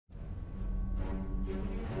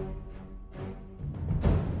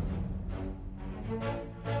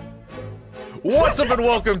What's up and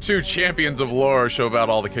welcome to Champions of Lore, a show about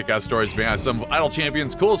all the kick-ass stories behind some Idle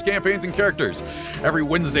Champions, coolest campaigns, and characters. Every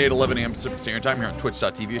Wednesday at 11 a.m. Pacific Standard Time here on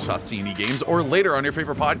twitch.tv/CNE Games, or later on your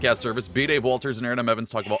favorite podcast service. B. Dave Walters and Aaron M.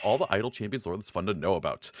 Evans talk about all the Idle Champions lore that's fun to know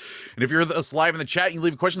about. And if you're with us live in the chat, you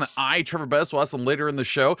leave a question that I, Trevor Best, will ask them later in the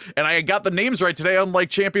show. And I got the names right today,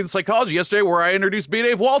 unlike Champions Psychology yesterday, where I introduced B.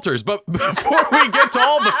 Dave Walters. But before we get to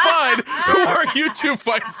all the fun, who are you two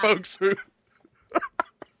fine folks who...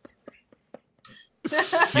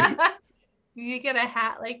 You get a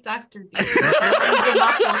hat like Dr. B. A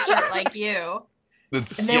muscle shirt like you. And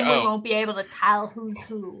then we won't be able to tell who's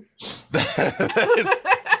who.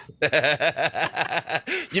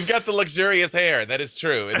 You've got the luxurious hair. That is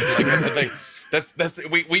true. It's like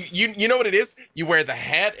you know what it is? You wear the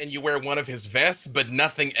hat and you wear one of his vests, but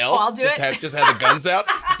nothing else. I'll do it. Just have the guns out.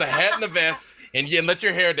 Just the hat and the vest. And let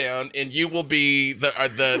your hair down, and you will be the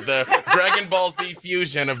Dragon Ball Z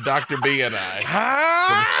fusion of Dr. B and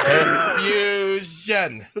I.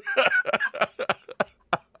 Fusion.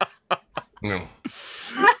 No.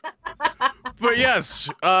 But yes,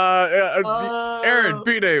 Aaron,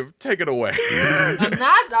 B. Dave, take it away. I'm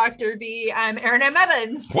not Dr. B. I'm Aaron M.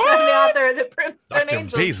 Evans. What? I'm the author of the Brimstone Dr.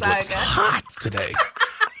 Angels B's saga. looks hot today.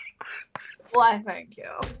 Why, thank you.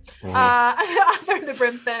 Author of the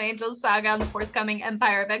Brimstone Angels saga on the forthcoming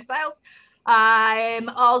Empire of Exiles. I'm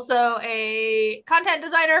also a content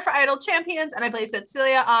designer for Idle Champions, and I play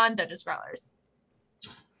Cecilia on Dungeon Scrollers.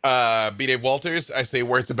 B. Dave Walters, I say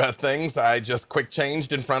words about things. I just quick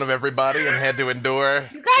changed in front of everybody and had to endure.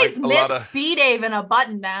 You guys missed B-Dave in a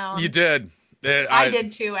button down. You did. I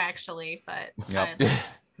did too, actually, but Yep.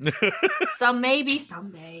 some maybe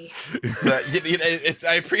someday. It's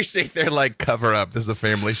I appreciate their cover up. This is a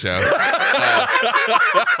family show.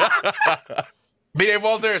 B. Dave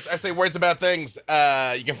Walters, I say words about things.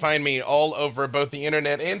 You can find me all over both the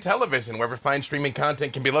internet and television, wherever fine streaming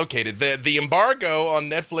content can be located. The embargo on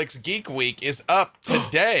Netflix Geek Week is up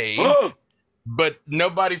today, but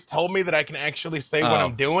nobody's told me that I can actually say what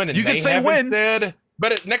I'm doing, and you can they say haven't when. said.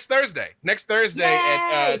 But next Thursday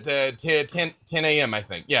Yay! at 10 a.m. I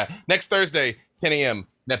think. Yeah, next Thursday, 10 a.m.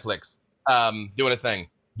 Netflix, doing a thing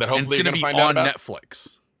that And hopefully it's you're going to gonna be find out on about.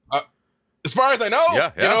 Netflix. As far as I know, Yeah.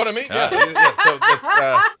 you know what I mean? Yeah. So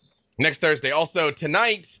that's next Thursday. Also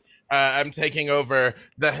tonight, I'm taking over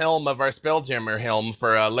the helm of our Spelljammer helm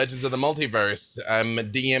for Legends of the Multiverse. I'm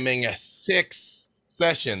DMing 6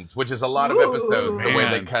 sessions, which is a lot of episodes the way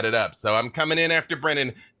they Man. cut it up. So I'm coming in after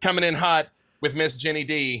Brennan, coming in hot with Miss Jenny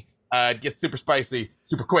D. It gets super spicy,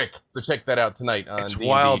 super quick. So check that out tonight on It's D&D,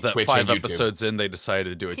 wild that Twitch, 5 and YouTube. episodes in, they decided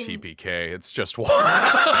to do a TPK. It's just wild.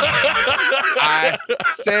 I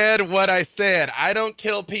said what I said. I don't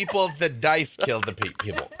kill people. The dice kill the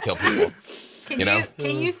people. Kill people.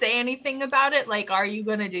 Can you say anything about it? Like, are you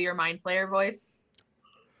gonna do your Mind Flayer voice?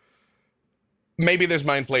 Maybe there's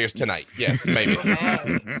mind flayers tonight. Yes, maybe.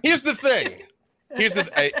 Okay. Here's the thing.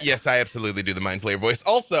 Yes, I absolutely do the mind flayer voice.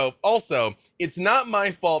 Also, it's not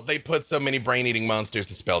my fault they put so many brain-eating monsters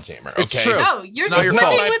in Spelljammer. Okay, It's true. No, you're It's not just your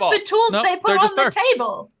living fault. with My the tools No, they put they're on just the there.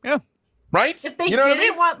 table. right? If they You know what I didn't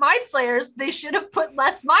mean? want Mind Flayers, they should have put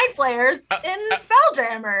less Mind Flayers in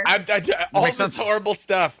Spelljammer. All makes this sense. horrible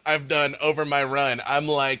stuff I've done over my run, I'm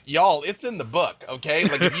like, y'all, it's in the book, okay?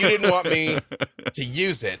 Like, if you didn't want me to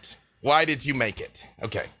use it, why did you make it?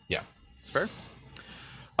 Okay, yeah. Fair.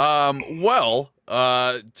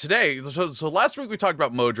 Today, so last week we talked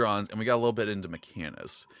about Modrons, and we got a little bit into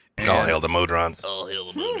Mechanus. And, All hail the Modrons. All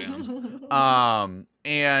hail the Modrons.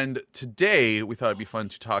 And today we thought it'd be fun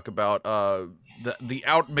to talk about the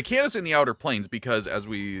Mechanus in the Outer Planes, because as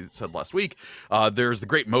we said last week, there's the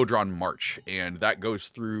Great Modron March, and that goes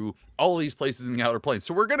through all of these places in the Outer Planes.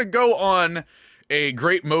 So we're gonna go on a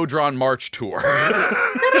Great Modron March tour.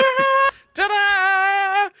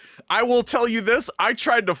 Ta-da! I will tell you this, I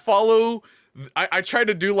tried to follow, I tried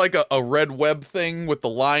to do like a red web thing with the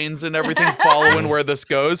lines and everything, following where this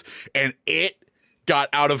goes, and it got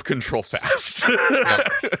out of control fast.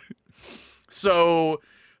 So,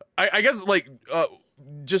 I guess,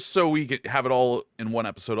 just so we could have it all in one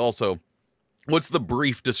episode also, what's the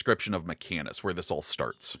brief description of Mechanus, where this all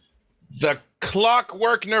starts? The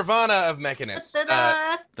clockwork nirvana of Mechanus.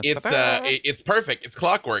 Ta-da! It's perfect. It's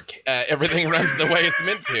clockwork. Everything runs the way it's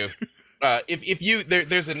meant to.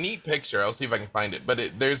 There's a neat picture. I'll see if I can find it.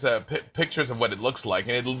 But there's pictures of what it looks like,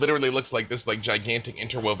 and it literally looks like this gigantic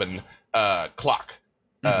interwoven clock.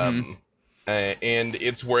 Mm-hmm. And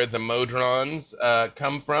it's where the Modrons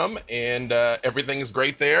come from, and everything is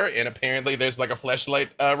great there. And apparently, there's a fleshlight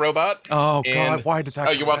robot. Oh And- God, why did that?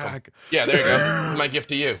 Oh, you're welcome. Yeah, there you go. It's my gift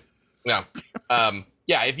to you. No.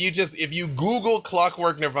 Yeah, if you Google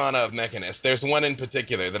Clockwork Nirvana of Mechanist, there's one in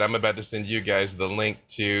particular that I'm about to send you guys the link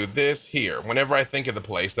to this here. Whenever I think of the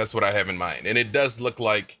place, that's what I have in mind. And it does look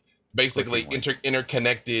like basically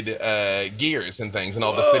interconnected gears and things, and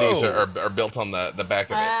all the cities are built on the back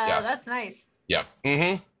of it. Yeah. That's nice. Yeah.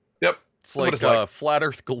 Mm-hmm. Yep. It's like flat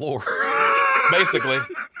Earth galore. Basically.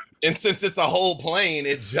 And since it's a whole plane,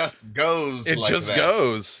 it just goes It like just that.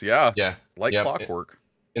 goes. Yeah. Yeah. Like clockwork.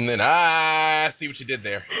 And then I see what you did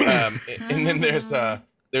there. And then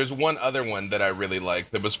there's one other one that I really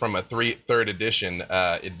like that was from a third edition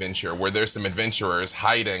adventure where there's some adventurers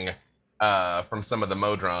hiding from some of the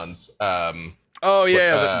Modrons.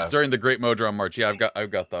 During the Great Modron March. Yeah,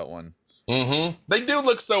 I've got that one. Mm-hmm. They do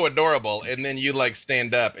look so adorable, and then you like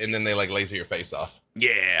stand up, and then they like laser your face off.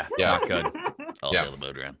 Yeah. Not good. All hail the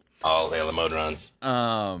Modron. All hail the Modrons.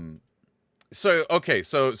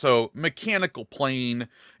 So mechanical plane,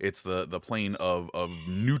 it's the plane of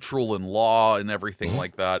neutral and law and everything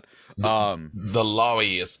like that. The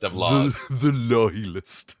lawiest of laws. The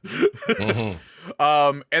lawlist.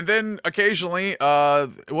 And then occasionally, how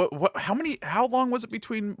long was it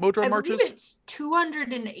between Modron marches? I believe it's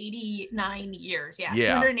 289 years. Yeah,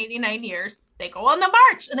 289 years. They go on the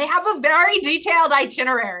march, and they have a very detailed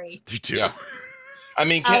itinerary. They do. Yeah. I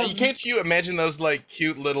mean, can't you imagine those like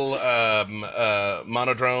cute little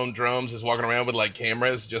monodrome drones just walking around with like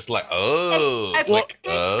cameras, just like I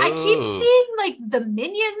keep seeing like the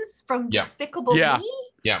minions from Despicable Me.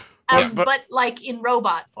 Yeah. But like in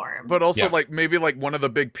robot form. But also like maybe like one of the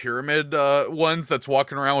big pyramid ones that's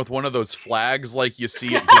walking around with one of those flags like you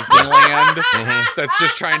see at Disneyland. That's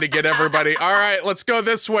just trying to get everybody. All right, let's go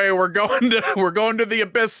this way. We're going to the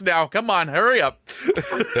abyss now. Come on, hurry up.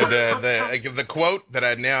 The quote that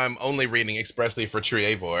I'm only reading expressly for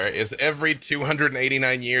Trievor is every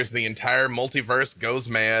 289 years the entire multiverse goes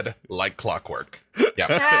mad like clockwork. Yeah.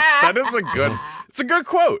 That is a good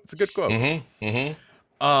quote. It's a good quote.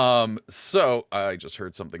 So I just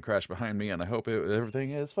heard something crash behind me, and I hope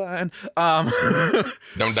everything is fine.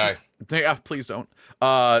 Don't die. Yeah, please don't.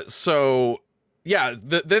 Then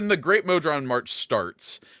the Great Modron March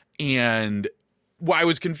starts, and I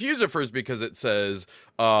was confused at first because it says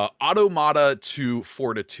Automata to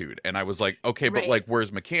Fortitude, and I was like, okay, but like,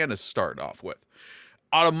 where's Mechanus start off with?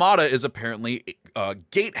 Automata is apparently a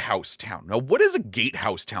gatehouse town. Now, what is a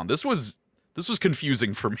gatehouse town? This was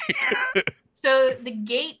confusing for me. So the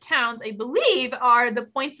gate towns, I believe, are the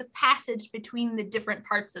points of passage between the different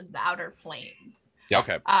parts of the outer planes.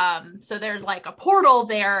 Okay. So there's like a portal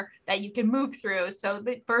there that you can move through. So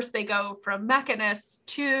first they go from Mechanus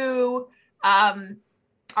to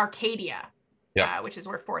Arcadia, which is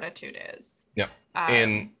where Fortitude is. Yep.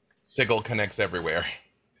 And Sigil connects everywhere.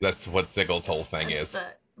 That's what Sigil's whole thing is.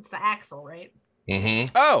 It's the axle, right?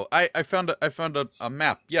 Mm-hmm. Oh, I found a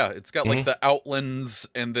map. Yeah, it's got like the outlands,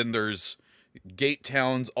 and then there's gate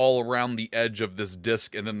towns all around the edge of this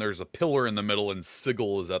disc, and then there's a pillar in the middle, and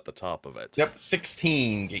Sigil is at the top of it. Yep,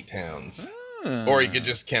 16 gate towns. Or you could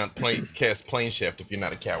just cast plane shift if you're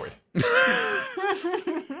not a coward.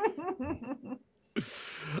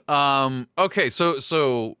 Okay,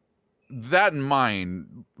 so that in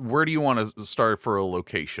mind, where do you want to start for a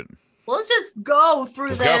location? Well, let's just go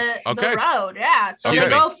through the road. Yeah. So we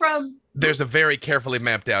go from. There's a very carefully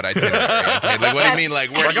mapped out itinerary. Okay? Like, what do you mean?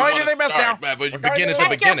 Like, where we're going to the best now. We begin at the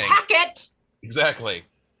beginning. Packet. Exactly.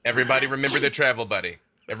 Everybody remember their travel buddy.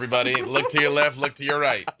 Everybody look to your left, look to your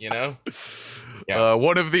right. You know. Yeah.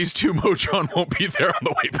 One of these two Modron won't be there on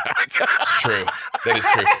the way back. It's true. That is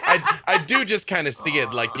true. I do just kind of see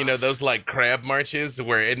it like, you know, those like crab marches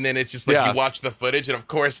and then it's just like you watch the footage and of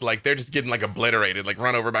course like they're just getting like obliterated, like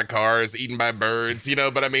run over by cars, eaten by birds, you know,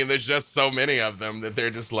 but I mean there's just so many of them that they're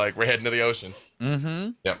just like we're heading to the ocean. Mm-hmm.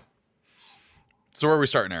 Yep. So where are we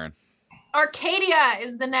starting, Aaron? Arcadia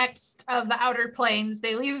is the next of the outer planes.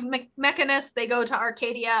 They leave Mechanus, they go to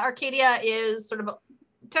Arcadia. Arcadia is sort of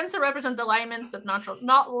tends to represent the alignments of not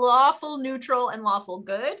lawful, neutral, and lawful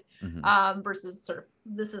good, versus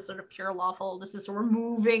this is sort of pure lawful. This is sort of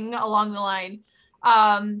moving along the line.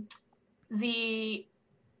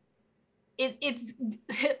 It's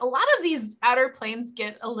a lot of these outer planes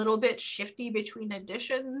get a little bit shifty between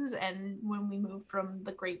editions, and when we move from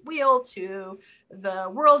the Great Wheel to the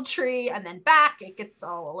World Tree and then back, it gets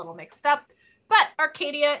all a little mixed up. But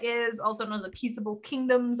Arcadia is also known as the Peaceable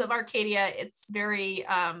Kingdoms of Arcadia. It's very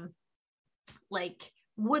like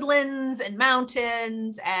woodlands and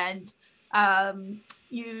mountains, and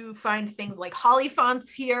you find things like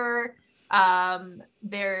Hollyphants here.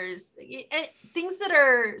 There's things that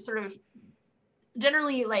are sort of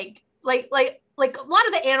generally like like a lot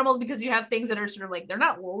of the animals, because you have things that are sort of like, they're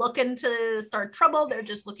not looking to start trouble. They're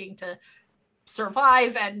just looking to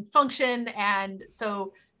survive and function. And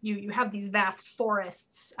so you have these vast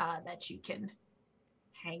forests that you can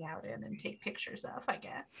hang out in and take pictures of, I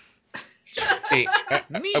guess. Hey,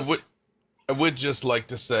 I would just like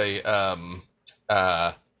to say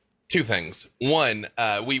two things. One,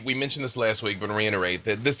 we mentioned this last week, but reiterate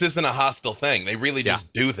that this isn't a hostile thing. They really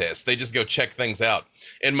just do this. They just go check things out.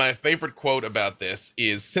 And my favorite quote about this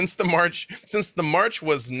is, since the march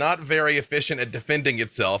was not very efficient at defending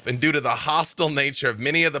itself, and due to the hostile nature of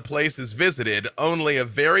many of the places visited, only a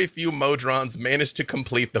very few Modrons managed to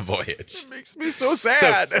complete the voyage. It makes me so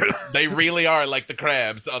sad. So, they really are like the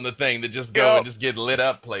crabs on the thing that just go and just get lit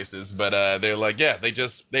up places. But they're like,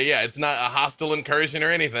 it's not a hostile incursion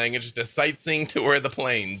or anything. It's just a sightseeing tour of the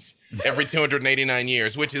plains every 289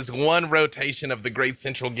 years, which is one rotation of the Great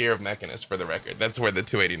Central Gear of Mechanus, for the record. That's where the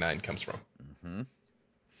 289 comes from. Mm-hmm.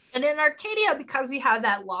 And in Arcadia, because we have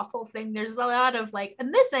that lawful thing, there's a lot of like,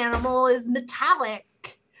 and this animal is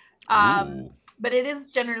metallic. But it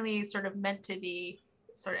is generally sort of meant to be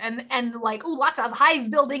sort of, and like, lots of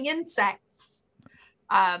hive building insects.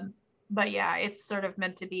 But yeah, it's sort of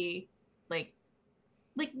meant to be like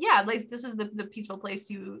this is the peaceful place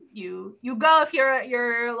you go if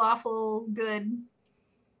you're a lawful good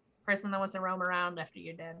person that wants to roam around after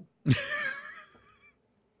you're dead.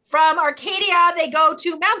 From Arcadia, they go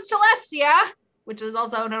to Mount Celestia, which is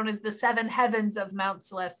also known as the Seven Heavens of Mount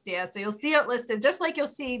Celestia. So you'll see it listed, just like you'll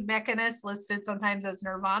see Mechanus listed sometimes as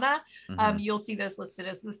Nirvana. You'll see this listed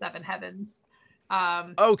as the Seven Heavens.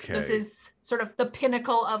 Okay. This is sort of the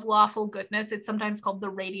pinnacle of lawful goodness. It's sometimes called the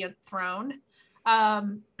Radiant Throne.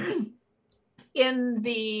 In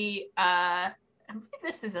the I believe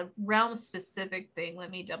this is a realm specific thing. Let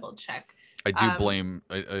me double check. I do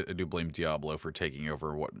blame Diablo for taking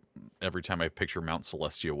over what every time I picture Mount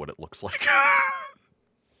Celestia, what it looks like.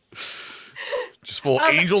 Just full of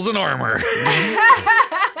angels in armor. I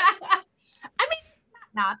mean,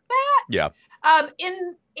 not that. Yeah.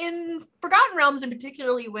 In Forgotten Realms, and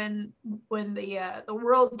particularly when the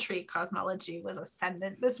World Tree cosmology was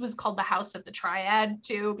ascendant, this was called the House of the Triad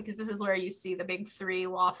too, because this is where you see the big three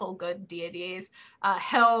lawful good deities: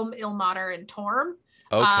 Helm, Ilmater, and Torm.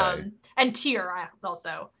 Okay. And Tyr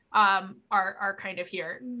also are kind of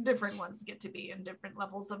here. Different ones get to be in different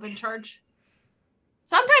levels of in charge.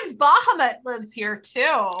 Sometimes Bahamut lives here too.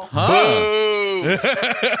 Huh. Boo!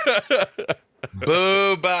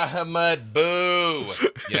 Boo, Bahamut, boo!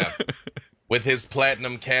 Yeah. With his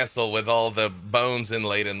platinum castle with all the bones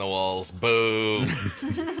inlaid in the walls. Boo!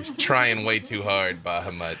 He's trying way too hard,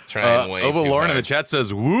 Bahamut. Trying way too hard. Lauren in the chat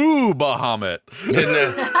says, woo, Bahamut.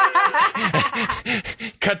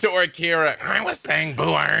 Cut to Orkira. I was saying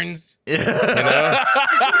Boo Arns. You know?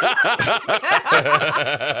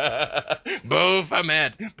 Boo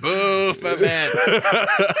Famet. Boo Famet.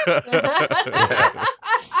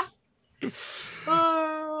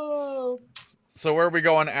 Oh. So where are we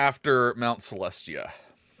going after Mount Celestia?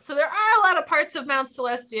 So there are a lot of parts of Mount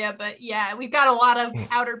Celestia, but yeah, we've got a lot of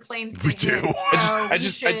outer plains to We do. hit, so we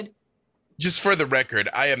should. Just for the record,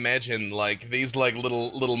 I imagine like these like little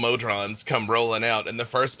Modrons come rolling out, and the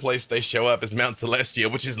first place they show up is Mount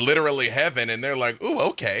Celestia, which is literally heaven, and they're like, "Ooh,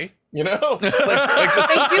 okay," you know. They do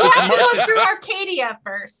have to go through Arcadia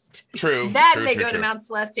first. True. Then they go to Mount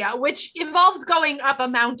Celestia, which involves going up a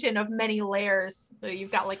mountain of many layers. So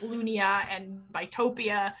you've got like Lunia and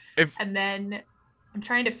Bitopia, and then I'm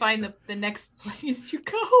trying to find the next place you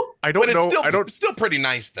go. I don't know. It's still pretty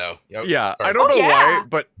nice though. Yeah, sorry. I don't know why,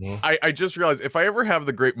 but I just realized if I ever have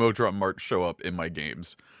the Great Modron March show up in my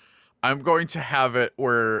games, I'm going to have it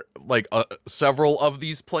where like several of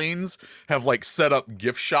these planes have like set up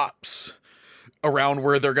gift shops around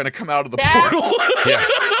where they're going to come out of the portal. Yeah.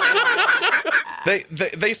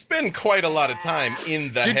 They spend quite a lot of time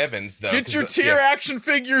in the heavens, though. Get your Tyr action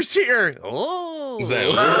figures here. I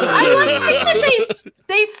like that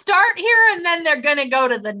they start here and then they're gonna go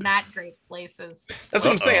to the not great places. That's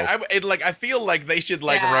what I'm saying. I feel like they should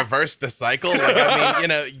reverse the cycle. Like, I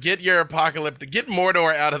mean, get your apocalyptic, get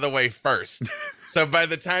Mordor out of the way first. So by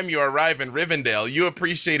the time you arrive in Rivendell, you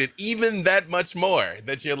appreciate it even that much more.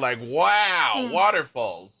 That you're like, wow,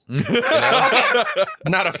 waterfalls. You know?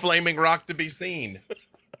 Not a flaming rock to be seen.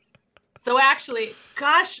 So actually,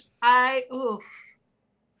 gosh,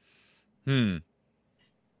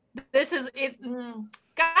 this is it.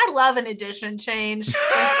 God love an edition change.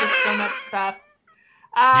 There's just so much stuff.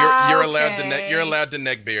 You're allowed to Okay. you're allowed to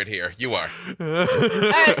neckbeard here. You are.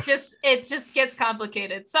 It just gets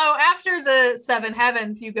complicated. So after the seven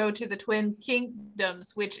heavens, you go to the twin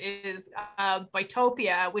kingdoms, which is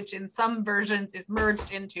Vitopia, which in some versions is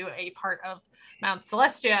merged into a part of Mount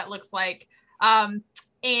Celestia, it looks like.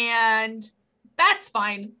 And that's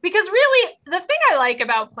fine, because really the thing I like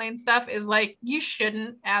about plane stuff is like you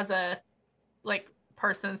shouldn't, as a like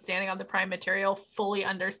person standing on the prime material, fully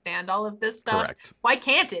understand all of this stuff. Correct. Why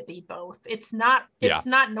can't it be both? It's not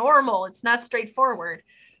not normal, it's not straightforward.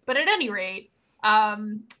 But at any rate,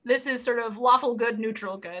 this is sort of lawful good,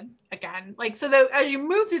 neutral good again. Like, so as you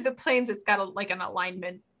move through the planes, it's got an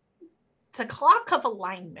alignment. It's a clock of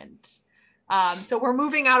alignment. So we're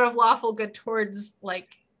moving out of lawful good towards like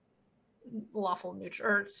lawful neutral,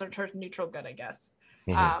 or so towards neutral good, I guess.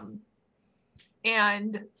 Mhm.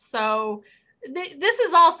 And so this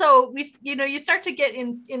is also, you start to get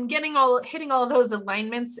in hitting all those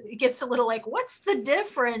alignments, it gets a little like, what's the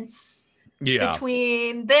difference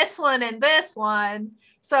between this one and this one?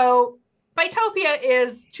 So Vitopia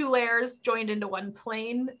is two layers joined into one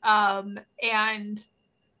plane, and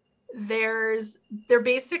they're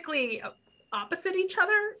basically opposite each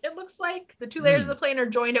other. It looks like the two layers of the plane are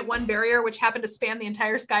joined at one barrier, which happen to span the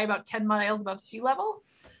entire sky about 10 miles above sea level.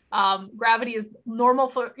 Gravity is normal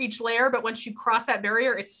for each layer, but once you cross that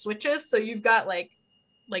barrier, it switches. So you've got like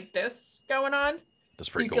this going on. That's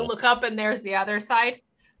pretty so you cool. can look up and there's the other side.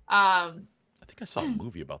 I think I saw a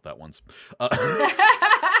movie about that once.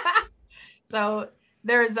 So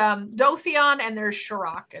there's Dothion and there's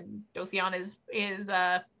Shirok, and Dothion is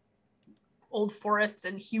old forests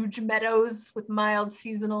and huge meadows with mild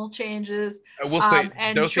seasonal changes. I will say,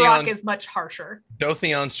 and Shirok is much harsher.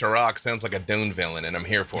 Dothion Shirok sounds like a Dune villain, and I'm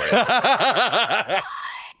here for it.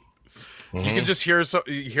 You can just hear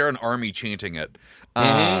an army chanting it.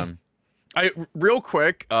 Mhm. Real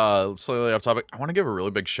quick, slightly off topic, I want to give a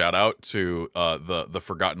really big shout out to the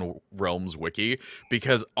Forgotten Realms wiki,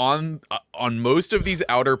 because on most of these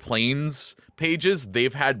Outer Planes pages,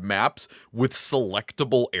 they've had maps with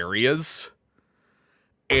selectable areas.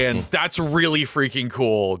 And that's really freaking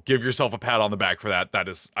cool. Give yourself a pat on the back for that. That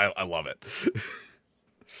is, I love it.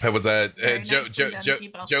 That was Very nicely done,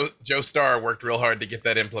 people. Joe Starr worked real hard to get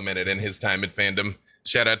that implemented in his time in fandom.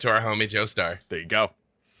 Shout out to our homie Joe Starr. There you go.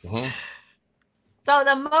 So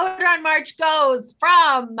the Modron March goes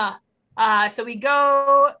from, so we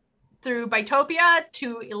go through Vitopia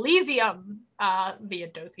to Elysium via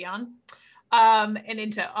Dothion, and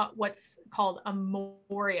into what's called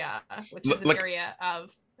Amoria, which is an area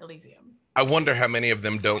of Elysium. I wonder how many of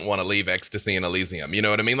them don't want to leave Ecstasy and Elysium. You know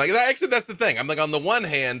what I mean? Like, actually, that's the thing. I'm like, on the one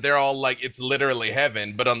hand, they're all like, it's literally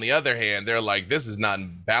heaven. But on the other hand, they're like, this is not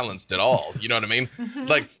balanced at all. You know what I mean?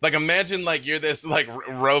 like imagine like you're this like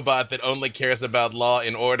robot that only cares about law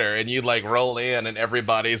and order. And you like roll in and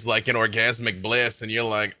everybody's like in orgasmic bliss. And you're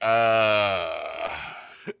like,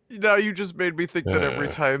 Now you just made me think that every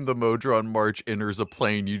time the Modron March enters a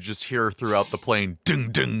plane, you just hear throughout the plane,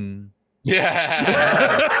 ding, ding.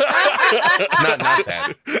 Yeah. It's not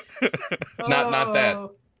that. It's not that.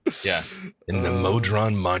 Yeah. And the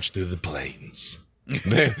Modron march through the plains.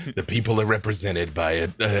 The people are represented by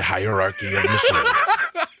a hierarchy of machines,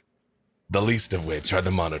 the least of which are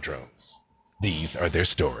the monodromes. These are their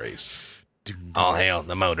stories. All hail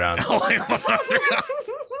the Modrons.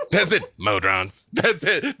 That's it, Modrons. That's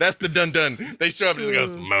it. That's the dun-dun. They show up and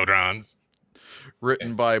just goes, Modrons.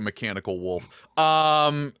 Written by Mechanical Wolf.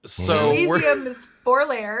 So Elysium is 4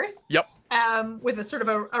 layers. Yep. With a sort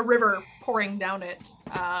of a river pouring down it,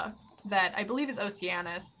 that I believe is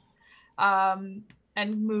Oceanus, and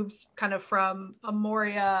moves kind of from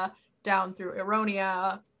Amoria down through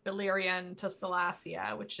Eronia, Beleriand to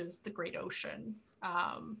Thalassia, which is the Great Ocean.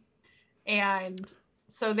 And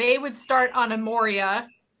so they would start on Amoria,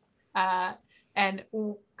 and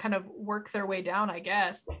kind of work their way down, I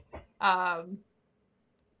guess.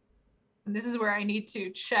 And this is where I need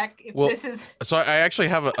to check if this is. So I actually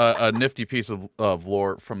have a nifty piece of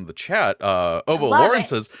lore from the chat. Obo Lauren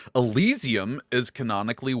says Elysium is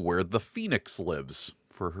canonically where the Phoenix lives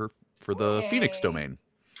for the Phoenix domain.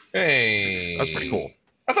 Hey, that's pretty cool.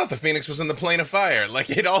 I thought the Phoenix was in the plane of fire.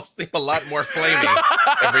 Like, it all seemed a lot more flamey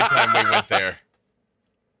every time we went there.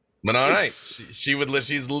 But all right,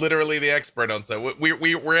 she's literally the expert on so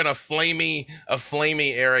we're in a flamey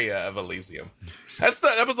area of Elysium.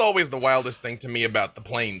 That was always the wildest thing to me about the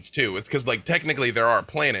planes too. It's because like technically there are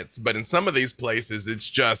planets, but in some of these places it's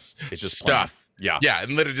just stuff. Plain. Yeah,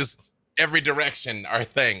 and literally just every direction are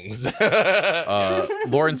things.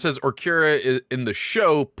 Lauren says Orkira in the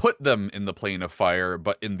show put them in the plane of fire,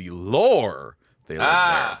 but in the lore they live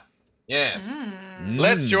there. Yes.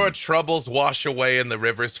 Let your troubles wash away and the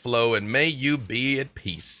rivers flow, and may you be at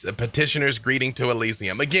peace. A petitioner's greeting to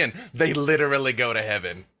Elysium. Again, they literally go to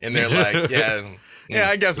heaven, and they're like, yeah. Yeah,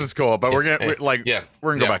 I guess it's cool, but we're gonna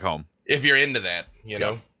we're gonna go back home. If you're into that, you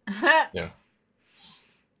know. Yeah.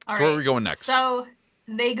 All So where are we going next? So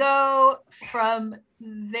they go from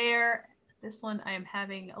there. This one I am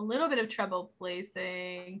having a little bit of trouble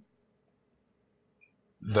placing.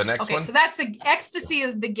 The next one? So that's the Ecstasy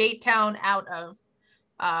is the gate town out of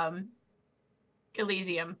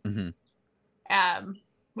Elysium.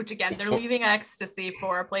 Which again, they're leaving Ecstasy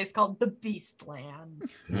for a place called the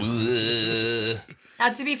Beastlands.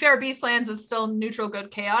 Now, to be fair, Beastlands is still neutral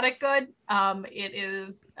good, chaotic good. It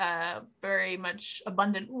is very much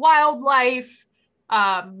abundant wildlife.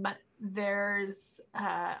 There's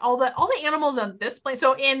all the animals on this place.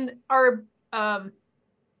 So in our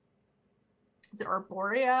is it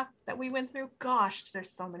Arborea that we went through? Gosh, there's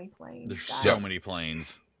so many planes. There's so many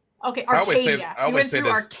planes. Okay, Arcadia. We went through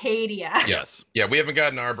Arcadia. Yes. Yeah, we haven't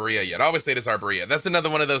gotten Arborea yet. I always say this Arborea. That's another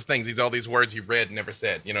one of those things. All these words you've read and never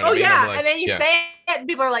said. You know what I mean? Yeah, like, and then you say it and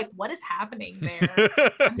people are like, what is happening there?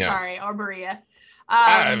 I'm sorry, Arborea.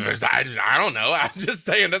 I don't know. I'm just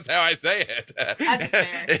saying that's how I say it. That's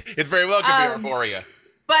fair. It very well could be Arborea.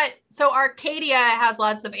 But so Arcadia has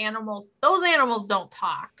lots of animals. Those animals don't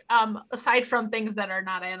talk. Aside from things that are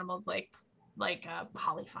not animals like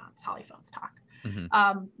Hollyphants. Hollyphants talk.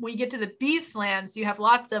 When you get to the Beastlands, you have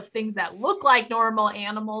lots of things that look like normal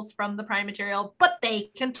animals from the Prime material, but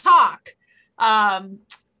they can talk.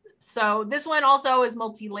 So this one also is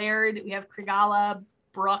multi-layered. We have Krigala,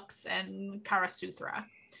 Brooks, and Karasuthra.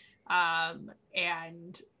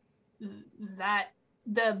 And that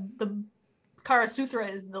the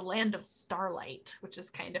Karasuthra is the land of starlight, which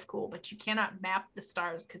is kind of cool, but you cannot map the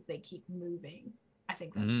stars because they keep moving. I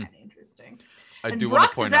think that's kind of interesting. And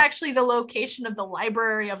Brooks is actually the location of the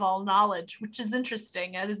Library of All Knowledge, which is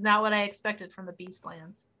interesting. That is not what I expected from the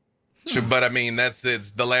Beastlands. Sure, but I mean, it's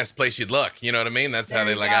the last place you'd look. You know what I mean? That's how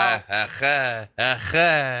they like,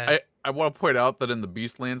 I want to point out that in the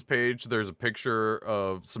Beastlands page, there's a picture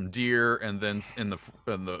of some deer, and then in the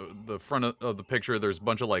front of the picture, there's a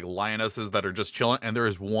bunch of like lionesses that are just chilling, and there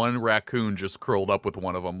is one raccoon just curled up with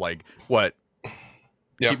one of them. Like, what?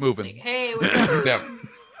 Keep moving. Like, hey, what's up?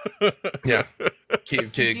 Yeah.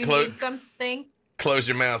 Keep need something? Close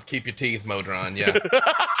your mouth. Keep your teeth, Modron. Yeah.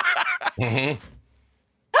 I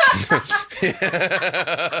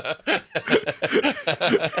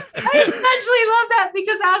especially love that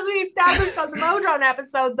because as we established on the Modron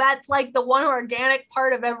episode, that's like the one organic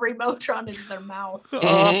part of every Modron is their mouth. So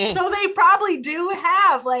they probably do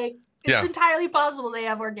have it's entirely possible they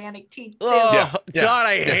have organic teeth too. God,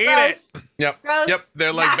 I hate it. Yep. Gross. Yep.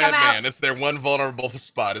 They're like Batman. It's their one vulnerable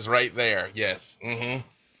spot is right there. Yes. I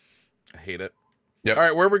hate it. Yep. All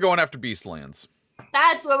right, where are we going after Beastlands?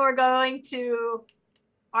 That's when we're going to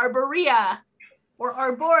Arborea or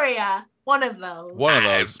Arborea. One of those.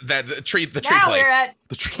 The tree place. Now we're at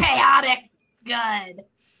chaotic good.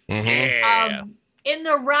 Yeah. In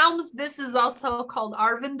the realms, this is also called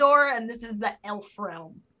Arvindor, and this is the elf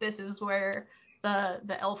realm. This is where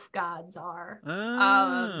the elf gods are,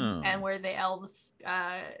 and where the elves,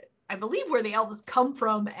 I believe, where the elves come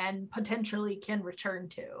from and potentially can return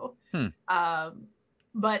to.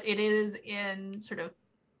 But it is in sort of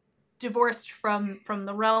divorced from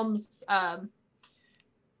the realms.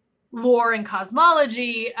 Lore and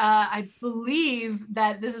cosmology, I believe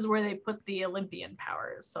that this is where they put the Olympian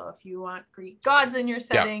powers. So if you want Greek gods in your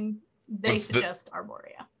setting, they suggest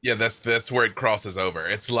Arborea. Yeah, that's where it crosses over.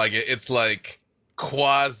 It's like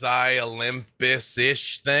quasi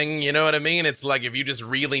Olympus-ish thing. You know what I mean? It's like if you just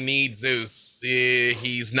really need Zeus,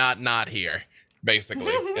 he's not here,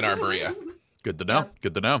 basically, in Arborea. Good to know.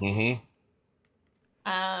 Good to know.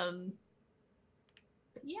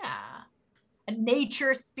 Yeah.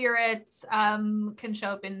 Nature spirits can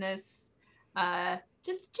show up in this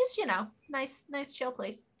just nice chill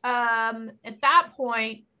place. At that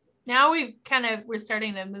point, now we're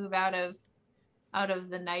starting to move out of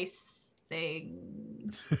the nice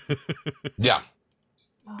things. Yeah.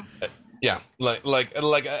 Yeah, like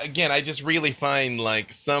again, I just really find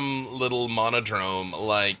like some little monodrome,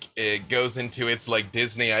 like it goes into its like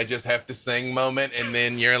Disney I just have to sing moment, and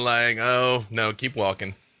then you're like, oh no, keep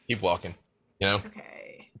walking. You know?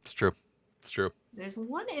 Okay. It's true. There's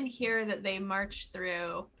one in here that they march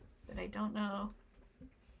through that I don't know.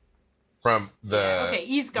 From the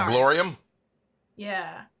Eastgard. Glorium?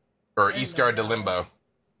 Yeah. Or Eastgard to Limbo.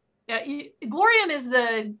 Yeah, Glorium is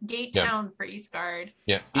the gate town for Eastgard.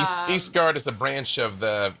 Yeah, Eastgard is a branch of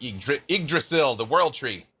the Yggdrasil, the World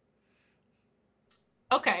Tree.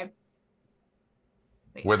 Okay.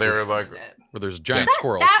 Where they're like, where there's giant That-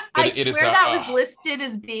 squirrels. that- I It is swear a- that was listed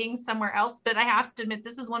as being somewhere else, but I have to admit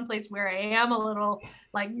this is one place where I am a little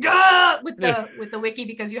like "Gah!" with the wiki,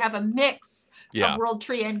 because you have a mix Yeah. of World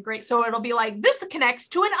Tree and Great. So it'll be like this connects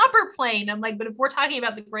to an upper plane. I'm like, but if we're talking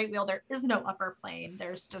about the Great Wheel, there is no upper plane.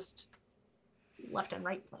 There's just left and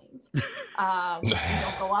right planes. You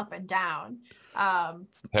don't go up and down. have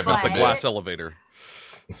But- Not the nothing glass elevator.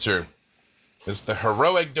 Sure. It's the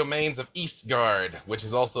heroic domains of Eastgard, which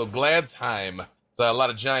is also Gladsheim. So a lot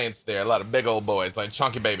of giants there, a lot of big old boys, like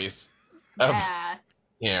chunky babies. Yeah.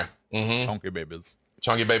 Here. Mm-hmm. Chunky babies.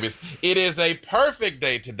 Chunky babies. It is a perfect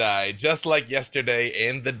day to die, just like yesterday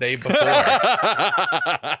and the day before.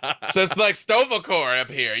 So it's like Stovokor up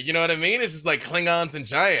here. You know what I mean? It's just like Klingons and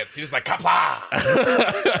giants. You're just like, kapla!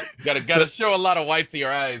 gotta show a lot of whites in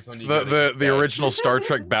your eyes when you go to the Eastgard. original Star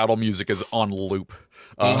Trek battle music is on loop.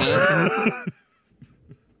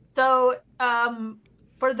 So,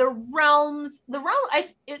 for the realms,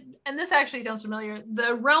 and this actually sounds familiar.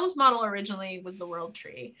 The realms model originally was the world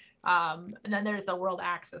tree, and then there's the world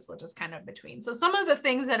axis, which is kind of between. So some of the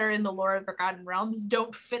things that are in the lore of Forgotten Realms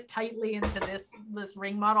don't fit tightly into this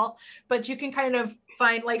ring model, but you can kind of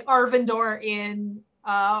find like Arvindor in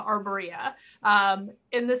Arborea.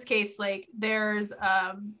 In this case, like there's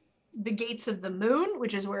the Gates of the Moon,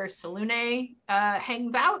 which is where Selûne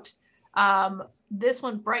hangs out. This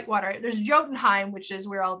one, Brightwater. There's Jotunheim, which is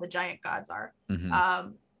where all the giant gods are.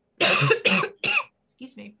 Mhm.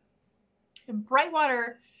 Excuse me. And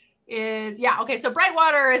Brightwater is so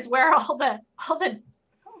Brightwater is where all the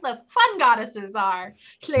fun goddesses are.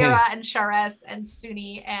 Clara and Shares and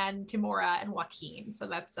Suni and Timora and Joaquin. So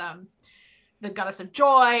that's the goddess of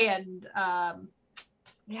joy and how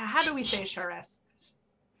do we say Shares?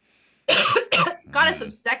 Goddess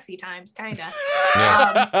of sexy times, kind of.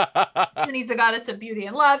 And he's the goddess of beauty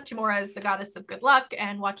and love. Timora is the goddess of good luck,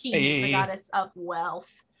 and Joaquin is the goddess of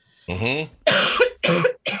wealth.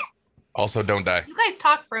 Also, don't die. You guys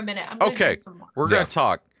talk for a minute. I'm gonna Okay, do some more. we're gonna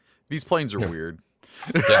talk. These planes are weird.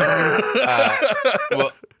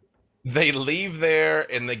 Well, they leave there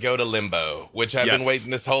and they go to Limbo, which I've been Yes. waiting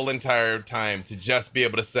this whole entire time to just be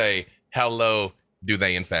able to say, how low do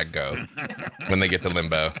they in fact go when they get to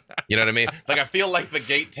Limbo? You know what I mean? Like, I feel like the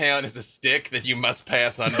gate town is a stick that you must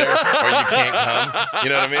pass under or you can't come. You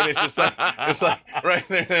know what I mean? It's like right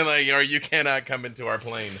there, they're like, or you cannot come into our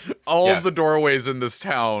plane. All Yeah. of the doorways in this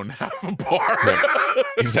town have a bar.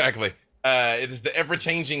 Exactly. It is the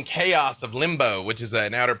ever-changing chaos of Limbo, which is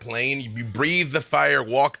an outer plane. You breathe the fire,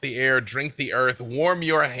 walk the air, drink the earth, warm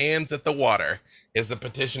your hands at the water, is the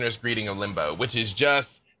petitioner's greeting of Limbo, which is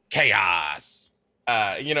just chaos.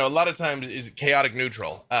 A lot of times is chaotic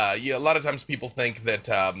neutral. A lot of times people think that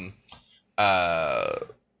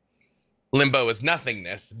Limbo is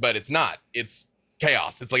nothingness, but it's not. It's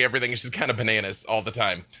chaos. It's like everything is just kind of bananas all the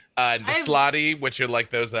time. And the Slotty, which are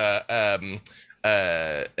like those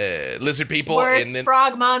lizard people, Worst and then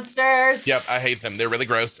frog monsters. yep, I hate them. They're really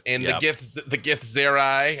gross. And Yep. the Gith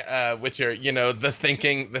Zerai, which are the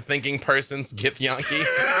thinking person's Gith Yankee.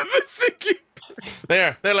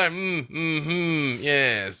 They're like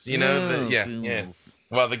yes, yes.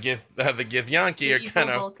 Well, the Gith Yankee are The evil kind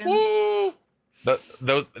of Vulcans.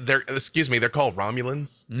 they're called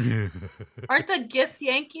Romulans. Aren't the Gith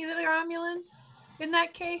Yankee the Romulans in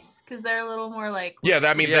that case? Because they're a little more like. Yeah,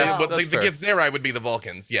 I mean, Yeah, the that's fair. Gith Zerai would be the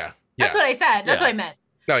Vulcans. Yeah, That's what I said. That's Yeah. what I meant.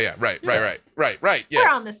 Oh yeah, right. Yes. We're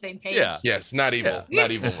on the same page. Yeah. Yes, not evil. Yeah.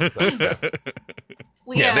 Not evil ones. No.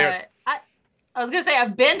 We, Yeah, they're- I was gonna say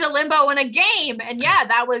I've been to Limbo in a game, and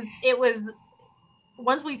it was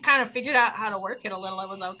once we kind of figured out how to work it a little, it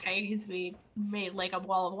was okay because we made like a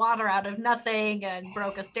wall of water out of nothing and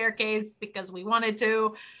broke a staircase because we wanted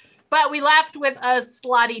to, but we left with a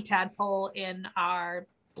slotty tadpole in our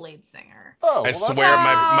Blade Singer. Oh, I swear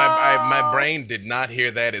my brain did not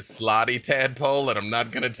hear that as slotty tadpole, and I'm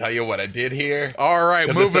not gonna tell you what I did here. all right,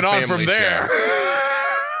 'Cause it's moving a on family from there.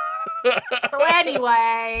 So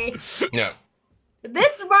anyway, Yeah.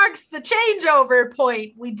 this marks the changeover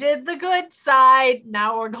point. We did the good side.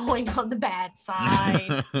 Now we're going on the bad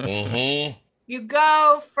side. Mm-hmm. You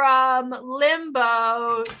go from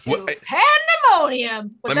Limbo to What-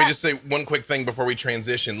 Pandemonium. Let me just say one quick thing before we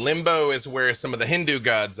transition. Limbo is where some of the Hindu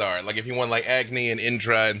gods are. Like if you want like Agni and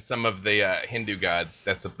Indra and some of the Hindu gods,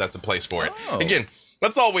 that's a place for it. Oh. Again,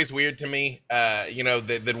 that's always weird to me.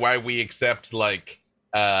 That why we accept like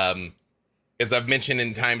as I've mentioned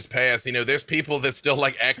in times past, there's people that still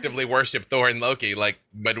like actively worship Thor and Loki, like,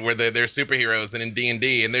 but where they're superheroes and in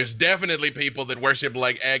D&D, and there's definitely people that worship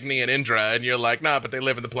like Agni and Indra, and you're like, nah, but they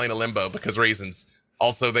live in the plane of Limbo because reasons.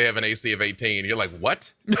 Also, they have an AC of 18. You're like,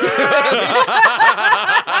 what?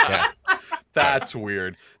 That's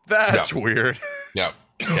weird. That's weird. Yep.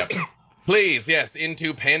 Yep. Please, yes,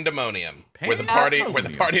 into pandemonium, where the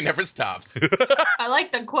party never stops. I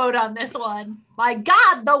like the quote on this one. My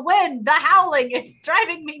God, the wind, the howling, it's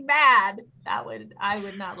driving me mad. I would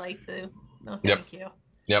not like to. No, thank you.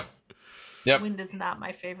 Yep. Wind is not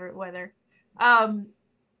my favorite weather.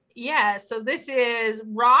 Yeah, so this is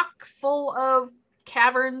rock full of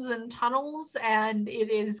caverns and tunnels, and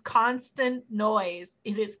it is constant noise.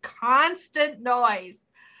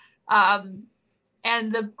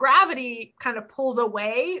 And the gravity kind of pulls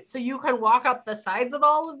away, so you can walk up the sides of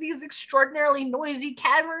all of these extraordinarily noisy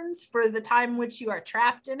caverns for the time which you are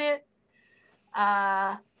trapped in it.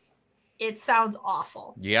 It sounds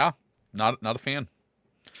awful. Yeah, not a fan.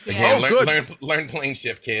 Again, Yeah. learn plane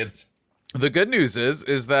shift, kids. The good news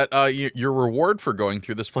is that your reward for going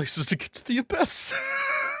through this place is to get to the abyss.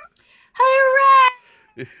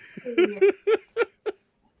 Hooray!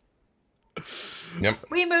 Yep.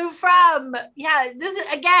 We move from this is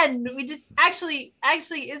again, we just actually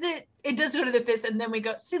is it does go to the abyss, and then we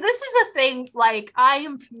go. See, this is a thing, like I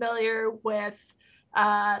am very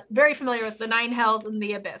familiar with the Nine Hells and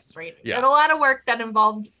the Abyss, right? Yeah. Did a lot of work that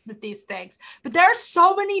involved with these things. But there are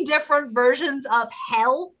so many different versions of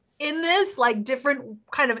hell in this, like different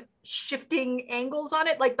kind of shifting angles on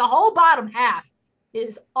it. Like the whole bottom half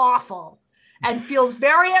is awful and feels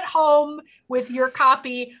very at home with your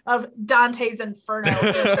copy of Dante's Inferno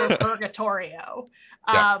in Purgatorio.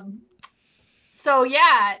 Yeah. So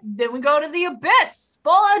yeah, then we go to the Abyss,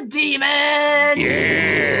 full of demons.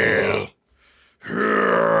 Yeah.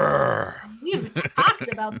 We've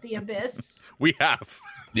talked about the Abyss. We have.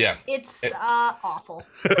 Yeah. It's awful.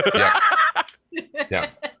 Yeah. Yeah.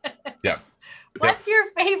 Yeah. What's your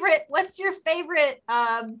favorite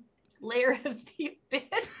layer of the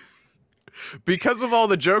Abyss? Because of all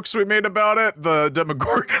the jokes we made about it, the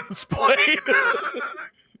Demogorgons played.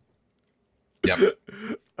 Yep.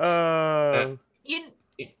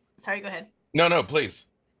 Sorry, go ahead. No, please.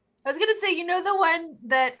 I was gonna say, the one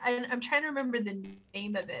that I'm trying to remember the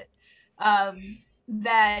name of it.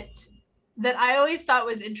 That I always thought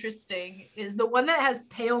was interesting is the one that has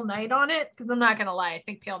Pale Knight on it. Because I'm not gonna lie, I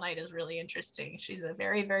think Pale Knight is really interesting. She's a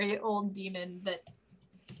very, very old demon that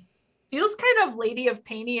feels kind of Lady of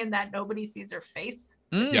Painy in that nobody sees her face.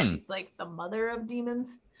 Yeah. She's like the mother of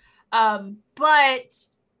demons. But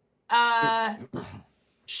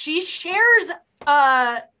she shares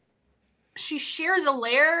a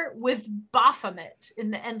lair with Baphomet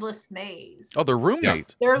in the Endless Maze. Oh, they're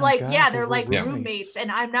roommates. They're like, God, they're like roommates. roommates.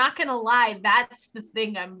 And I'm not gonna lie, that's the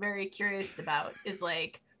thing I'm very curious about is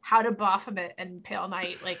like, how do Baphomet and Pale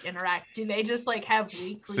Knight like interact? Do they just like have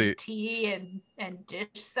weekly tea and dish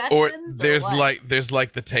sessions? Or there's what?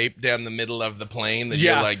 like the tape down the middle of the plane that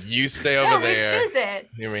Yeah. you're like, you stay over there. Which is it?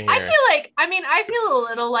 You're I feel a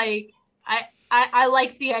little like I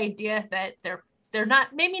like the idea that they're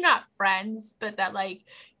not, maybe not friends, but that like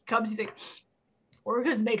comes, he's like,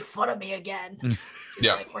 Orca's made fun of me again.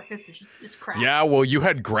 Yeah. Like, Orca's is crap. Yeah, well, you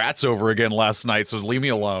had Gratz over again last night, so leave me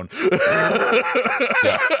alone.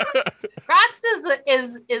 Yeah. Gratz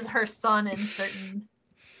is her son in certain.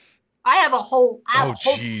 I have a whole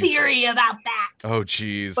jeez. theory about that. Oh,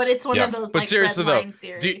 jeez. But it's one of those. But like, seriously, red though, line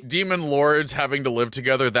theories. demon lords having to live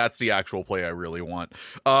together, that's the actual play I really want.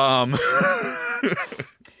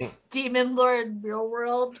 Demon Lord Real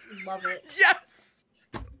World, love it. Yes!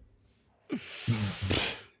 So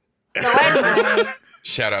anyway,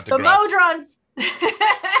 Shout out to the Gratz.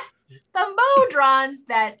 Modrons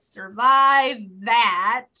that survive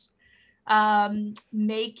that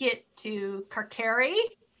make it to Karkari,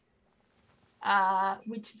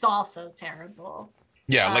 which is also terrible.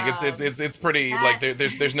 Yeah, like it's pretty like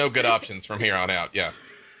there's no good options from here on out. Yeah.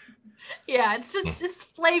 Yeah, it's just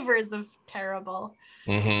flavors of terrible.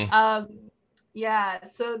 Mm-hmm. Yeah,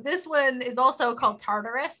 so this one is also called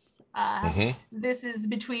Tartarus. This is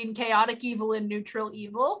between chaotic evil and neutral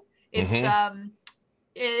evil. It's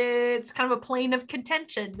kind of a plane of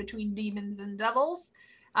contention between demons and devils.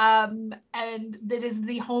 And that is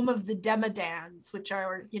the home of the Demodans, which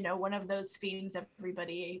are, one of those fiends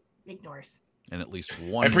everybody ignores. And at least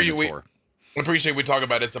one Minotaur. I appreciate we talk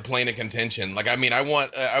about it's a plane of contention. Like, I mean, I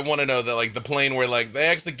want to know that like the plane where like they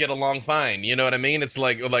actually get along fine. You know what I mean? It's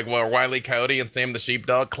like where Wile E. Coyote and Sam the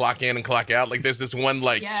Sheepdog clock in and clock out. Like there's this one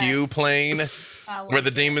like Q plane where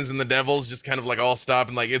the demons and the devils just kind of like all stop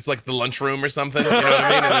and like it's like the lunchroom or something. You know what I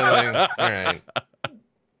mean? And they're like, all right,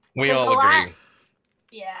 we all agree.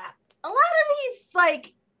 A lot of these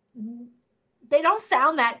like they don't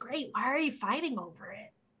sound that great. Why are you fighting over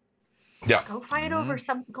it? Yeah, go fight over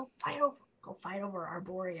something. Go fight over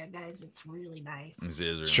Arborea, guys. It's really nice.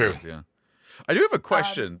 It's true. Nice, yeah. I do have a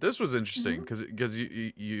question. This was interesting because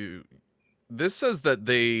you this says that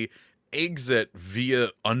they exit via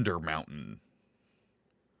Undermountain.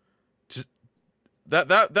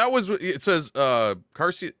 That was it says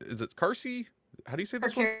Carcy, is it Carcy? How do you say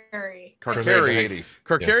this one? Karkari. Hades.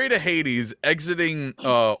 Karkari to Hades, exiting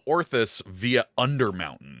Orthus via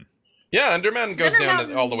Undermountain. Yeah, Undermountain goes down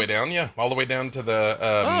Undermountain- all the way down. Yeah, all the way down to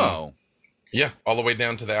the yeah, all the way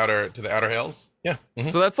down to the outer hells. Yeah.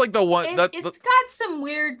 Mhm. So that's like the one It's got some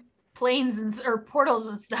weird planes or portals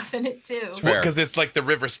and stuff in it too. fair. Because it's like the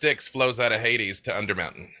river Styx flows out of Hades to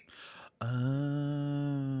Undermountain.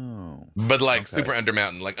 Oh. But like Okay. super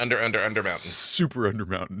Undermountain, like Undermountain. Super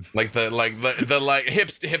Undermountain. Like the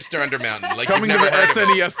hipster Undermountain. Like Coming to you've the never heard of it.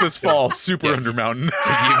 SNES this fall, Super Undermountain.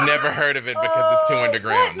 You've never heard of it because it's too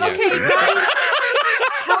underground. Yeah. Okay, guys,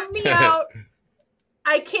 help me out.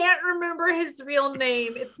 I can't remember his real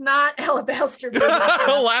name. It's not Alabaster.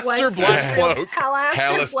 Alaster Blackcloak.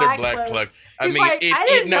 Halaster Blackcloak. I He's mean, like, I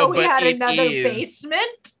didn't know we but had it another is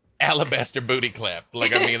basement. Alabaster Booty Clap.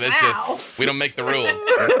 Like, I mean, that's Wow. just, we don't make the rules.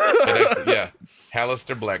 But that's, yeah.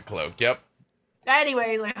 Halaster Blackcloak. Yep.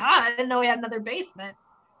 Anyway, like, I didn't know we had another basement.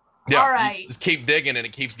 Yeah. All you right. Just keep digging and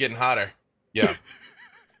it keeps getting hotter. Yeah.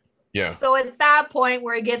 Yeah. So at that point,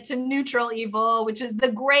 we get to neutral evil, which is the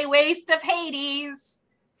gray waste of Hades.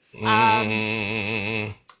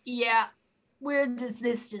 Mm. Yeah. Where does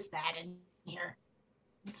this just bad in here?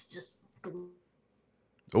 It's just gloomy.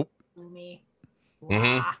 Mhm.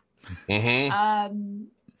 Wah. Mm-hmm.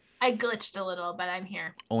 I glitched a little, but I'm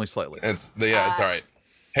here. Only slightly. It's all right.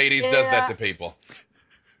 Hades does that to people.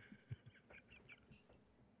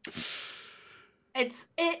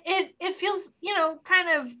 It feels,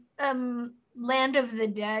 kind of Land of the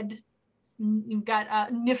Dead. You've got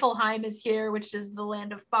Niflheim is here, which is the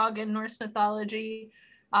land of fog in Norse mythology.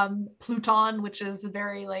 Pluton, which is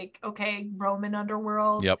very Roman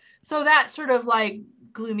underworld. Yep. So that sort of like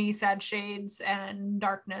gloomy, sad shades and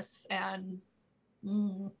darkness and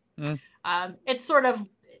it's sort of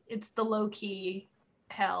the low key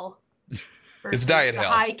hell. It's diet the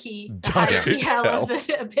hell. High key Diet hell hell. of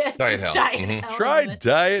the abyss. Diet hell. Mhm. hell Try of it.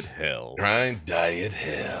 diet hell. Try diet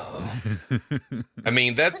hell. I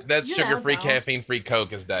mean, that's Yeah, sugar-free, well. caffeine-free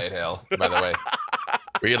Coke is diet hell, by the way.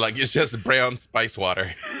 Where you're like, it's just brown spice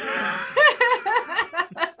water.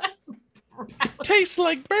 Tastes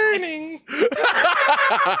like burning.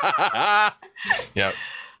 Yep.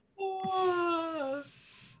 All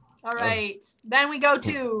right. Then we go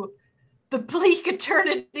to the bleak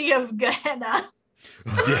eternity of Gehenna.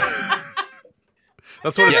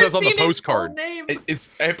 That's what it says on the Seen its full postcard. name.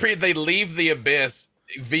 They leave the abyss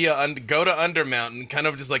via go to Undermountain, kind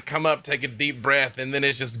of just like come up, take a deep breath, and then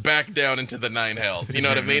it's just back down into the nine hells. You know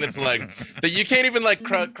what I mean? It's like you can't even like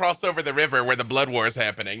cross over the river where the blood war is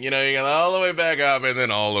happening. You know, you go all the way back up and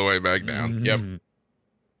then all the way back down. Yep.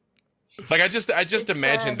 Like I just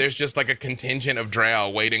imagine there's just like a contingent of drow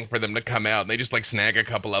waiting for them to come out, and they just like snag a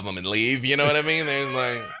couple of them and leave. You know what I mean? They're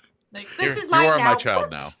like, This is You mine are now. my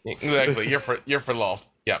child now. exactly. You're for lol.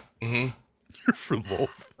 Yep. Mm-hmm. You're for lol.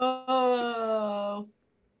 Oh.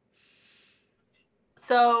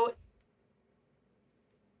 So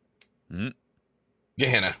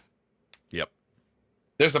Gehenna. Yep.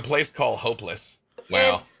 There's a place called Hopeless.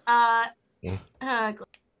 Wow. it's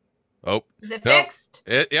Oh. is it Nope. fixed?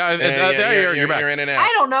 There you're you're back. in and I out.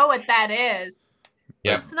 don't know what that is.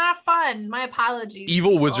 Yeah. It's not fun. My apologies.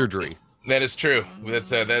 Evil people. wizardry. That is true.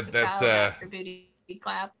 That's Alabaster booty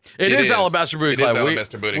clap. It is Alabaster Booty It is Clap.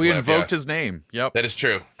 Alabaster Booty We Clap, invoked yeah. his name. Yep. That is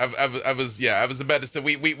true. I was about to say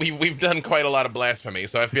we've done quite a lot of blasphemy,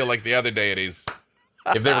 so I feel like the other deities,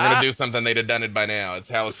 if they were gonna do something, they'd have done it by now. It's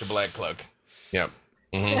Halaster Blackcloak. Yep.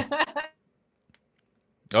 Mm-hmm.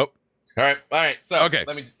 Oh. All right. So Okay.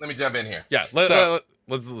 let me jump in here. Yeah. So-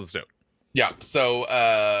 Let's do it. Yeah. So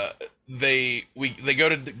they go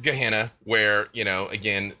to Gehenna, where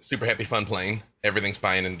again, super happy fun playing. Everything's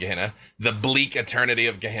fine in Gehenna. The bleak eternity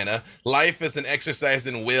of Gehenna. Life is an exercise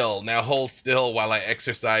in will. Now hold still while I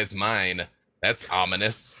exercise mine. That's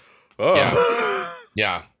ominous. Oh.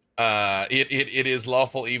 Yeah. It is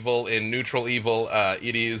lawful evil and neutral evil.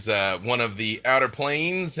 It is one of the outer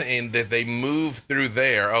planes, and that they move through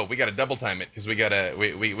there. Oh, we got to double time it because we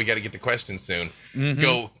gotta get to questions soon. Mhm.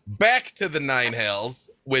 Go back to the nine hells,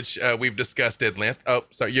 which we've discussed at length. Oh,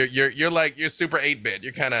 sorry, you're super 8-bit.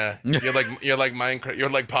 You're kind of you're like Minecraft. You're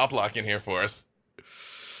like Poplock in here for us.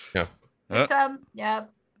 Yeah. It's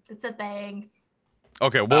yep. It's a thing.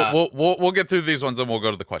 Okay. We'll get through these ones and we'll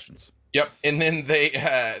go to the questions. Yep, and then they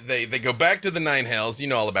go back to the Nine Hells. You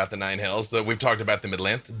know all about the Nine Hells. We've talked about them at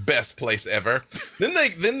length. Best place ever. then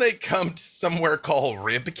they come to somewhere called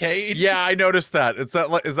Ribcage. Yeah, I noticed that. Is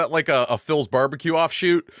that like a Phil's barbecue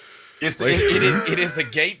offshoot? It is a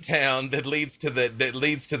gate town that leads to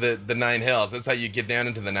the Nine Hells. That's how you get down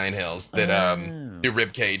into the Nine Hells. That do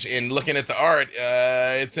Ribcage. And looking at the art,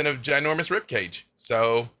 it's in a ginormous ribcage.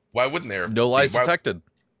 So why wouldn't there? No lies detected.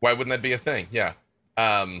 Why wouldn't that be a thing? Yeah.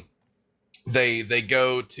 They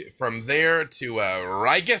go from there to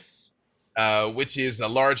Rigus, which is a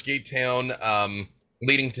large gate town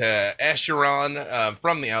leading to Acheron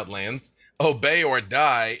from the Outlands. Obey or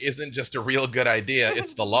die isn't just a real good idea;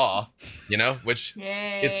 it's the law, Which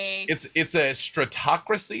it's a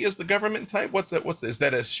stratocracy is the government type. Is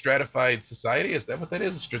that a stratified society? Is that what that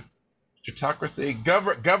is? Stratocracy,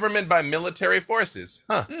 government by military forces,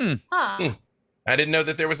 huh? I didn't know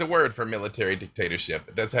that there was a word for military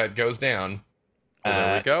dictatorship. That's how it goes down. Well,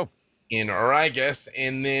 there we go. In Rigus,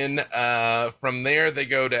 and then from there they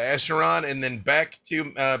go to Acheron, and then back to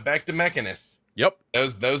Mechanus. Yep.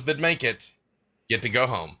 Those that make it get to go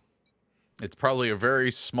home. It's probably a very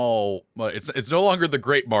small. It's no longer the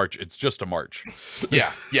Great March. It's just a march.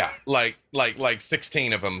 yeah. Like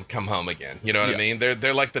 16 of them come home again. You know what I mean?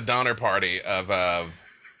 They're like the Donner Party of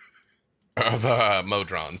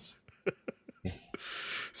Modrons.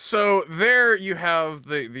 So there you have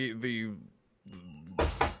the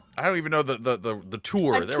I don't even know the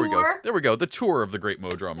tour. There we go. The tour of the Great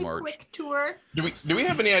Modron March. Quick tour. Do we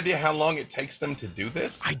have any idea how long it takes them to do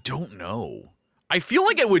this? I don't know. I feel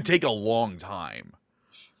like it would take a long time.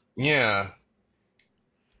 Yeah.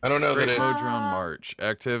 I don't know Great that it. Modron March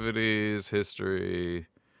activities history.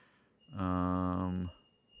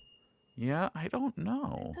 Yeah, I don't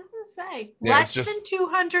know. It doesn't say. Yeah, Less than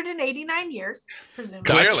 289 years, presumably.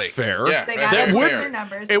 Clearly. That's fair. Yeah, They right got there. their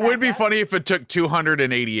numbers. It would back be up. funny if it took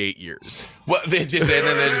 288 years. Well, then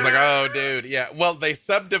they're just like, oh, dude, yeah. Well, they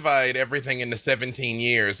subdivide everything into 17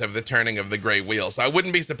 years of the turning of the Great Wheel, so I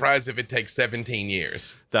wouldn't be surprised if it takes 17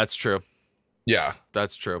 years. That's true. Yeah.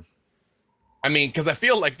 That's true. I mean, because I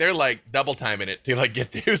feel like they're like double timing it to like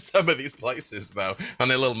get through some of these places, though, on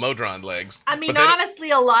their little Modron legs. I mean, But they don't-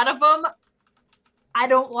 honestly, a lot of them, I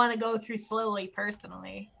don't want to go through slowly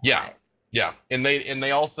personally. Yeah. but Yeah, and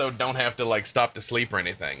they also don't have to like stop to sleep or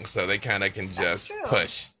anything, so they kind of can just true.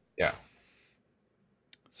 push. Yeah.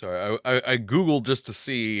 Sorry, I Googled just to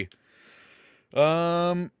see.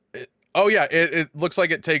 It looks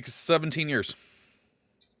like it takes 17 years.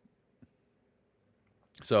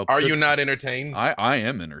 So Are you not entertained? I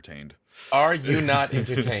am entertained. Are you not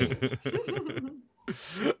entertained?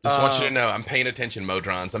 Just want you to know, I'm paying attention,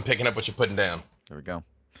 Modrons. I'm picking up what you're putting down. There we go.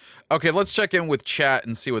 Okay, let's check in with chat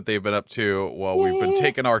and see what they've been up to while we've been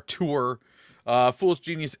taking our tour. Foolish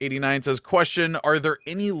Genius 89 says, question, are there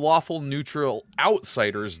any lawful neutral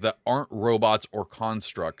outsiders that aren't robots or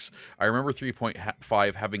constructs? I remember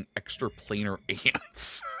 3.5 having extraplanar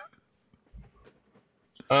ants.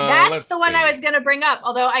 That's Let's the one see. I was going to bring up,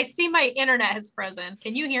 although I see my internet has frozen.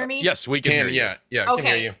 Can you hear me? Yes, we can hear you. Yeah, Okay. can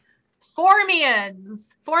hear you.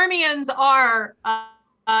 Formians. Formians are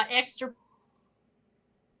extra.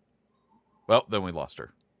 Well, then we lost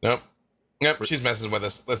her. Nope, she's messing with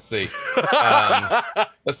us. Let's see.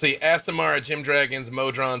 Let's see. Asimara, Gym Dragons,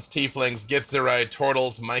 Modrons, Tieflings, Gitzerai,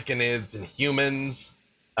 Turtles, Myconids, and humans.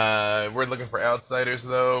 We're looking for outsiders,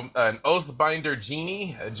 though. An Oathbinder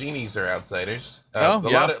Genie. Genies are outsiders.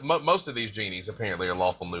 Most of these genies apparently are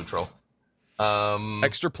lawful neutral.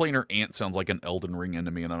 Extraplanar ant sounds like an Elden Ring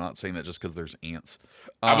enemy, and I'm not saying that just because there's ants.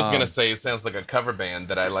 I was gonna say it sounds like a cover band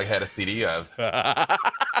that I like had a CD of.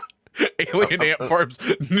 Alien Ant Farm's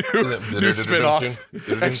new spin-off.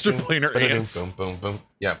 Extraplanar ants. Boom, boom, boom.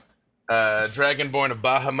 Yeah. Dragonborn of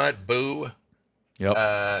Bahamut. Boo. Yep.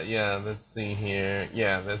 Yeah. Let's see here.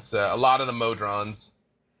 Yeah, that's a lot of the Modrons.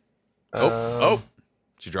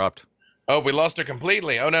 She dropped. Oh, we lost her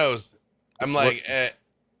completely. Oh no. I'm like,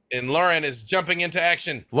 and Lauren is jumping into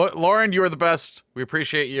action. Lauren, you are the best. We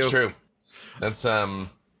appreciate you. It's true. That's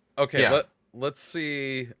Okay, yeah. let's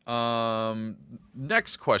see.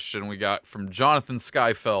 Next question we got from Jonathan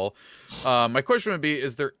Skyfell. My question would be,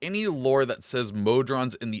 is there any lore that says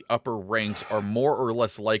Modrons in the upper ranks are more or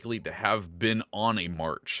less likely to have been on a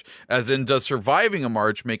march? As in, does surviving a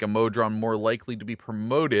march make a Modron more likely to be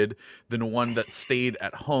promoted than one that stayed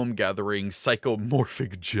at home gathering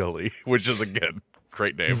psychomorphic jelly? Which is, again,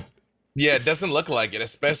 great name. Yeah, it doesn't look like it,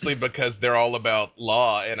 especially because they're all about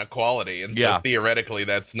law and equality, and so theoretically,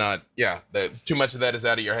 that's not. Yeah, too much of that is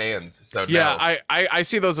out of your hands. So yeah, no. I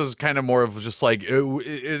see those as kind of more of just like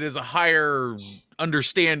it is a higher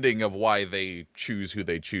understanding of why they choose who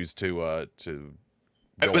they choose to go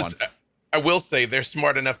on. I will say they're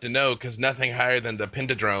smart enough to know because nothing higher than the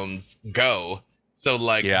pentadrones go. So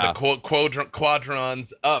like the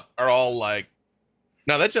quadrons up are all like,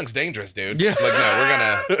 no, that junk's dangerous, dude. Yeah. Like, no, we're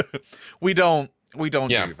gonna. we don't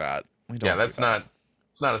do that. It's not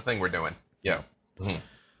a thing we're doing. Yeah. Mm-hmm.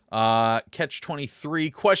 Catch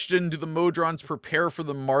 23 question: do the Modrons prepare for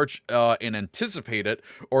the march and anticipate it,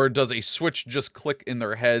 or does a switch just click in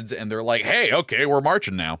their heads and they're like, hey, okay, we're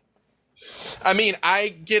marching now? I mean,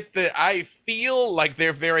 I feel like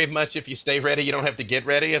they're very much, if you stay ready, you don't have to get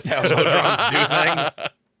ready, is how Modrons do things.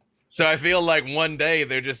 So I feel like one day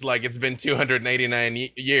they're just like, it's been 289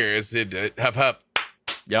 years, hup.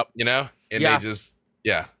 Yep. You know? And they just,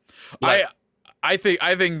 I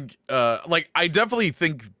think I definitely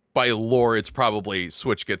think by lore, it's probably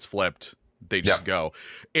switch gets flipped. They just go.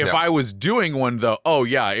 If I was doing one, though,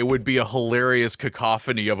 it would be a hilarious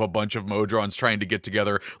cacophony of a bunch of Modrons trying to get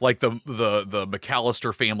together, like the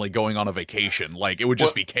McAllister family going on a vacation. Like, it would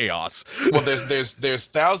just be chaos. Well, there's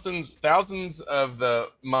thousands of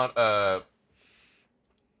the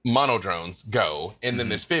monodrones go, and then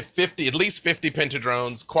there's 50, at least 50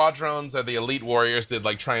 pentadrones. Quadrones are the elite warriors that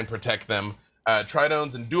like try and protect them.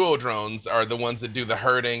 Tridones and duodrones are the ones that do the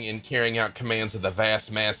herding and carrying out commands of the vast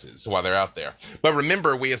masses while they're out there. But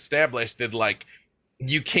remember, we established that like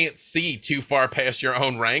you can't see too far past your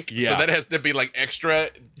own rank, so that has to be like extra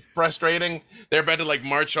frustrating. They're about to like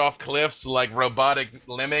march off cliffs like robotic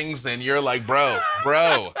lemmings, and you're like, bro.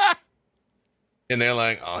 And they're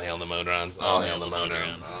like, all hail the Modrons, all hail the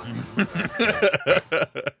Modrons.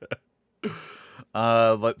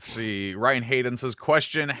 Let's see. Ryan Hayden says,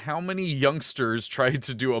 question: how many youngsters tried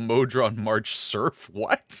to do a Modron March surf?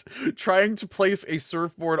 What? Trying to place a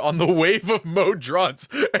surfboard on the wave of Modrons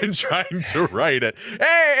and trying to ride it.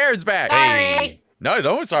 Hey, Aaron's back. Sorry. Hey.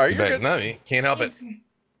 No, sorry. You're good. No, you can't help it. It's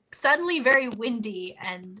suddenly very windy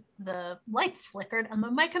and the lights flickered and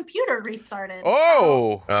then my computer restarted.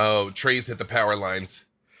 Oh, trees hit the power lines.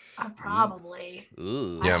 Probably.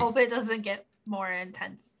 Ooh. I hope it doesn't get more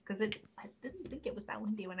intense because I didn't think it was that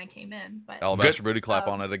windy when I came in. But Alabaster Booty clap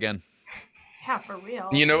on it again. Yeah, for real.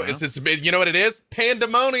 You know, you know what it is?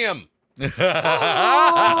 Pandemonium. You invoked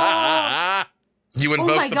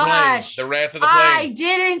the plane, the wrath of the plane. I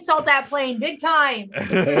did insult that plane big time.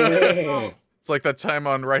 It's like that time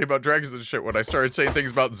on Writing About Dragons and shit when I started saying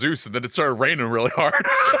things about Zeus and then it started raining really hard.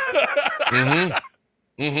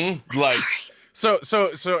 Like. So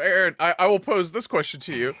Aaron, I will pose this question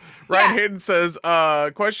to you. Ryan Hayden says,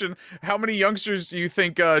 question: how many youngsters do you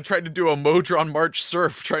think tried to do a Modron March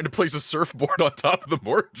surf, trying to place a surfboard on top of the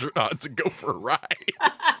Modron to go for a ride?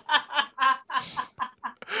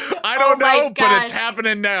 I don't know, but it's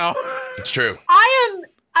happening now. It's true. I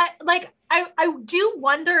do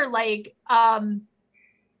wonder, like,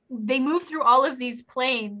 they move through all of these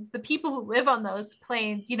planes. The people who live on those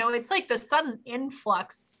planes, you know, it's like the sudden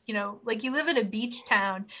influx. You know, like you live in a beach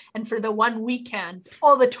town, and for the one weekend,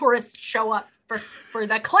 all the tourists show up for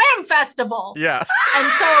the clam festival. Yeah, and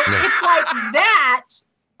so it's like that,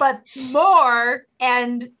 but more.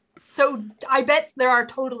 And so I bet there are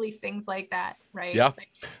totally things like that, right? Yeah.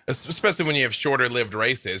 Especially when you have shorter-lived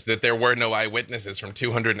races, that there were no eyewitnesses from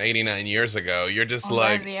 289 years ago. You're just you're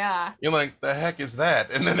like, the heck is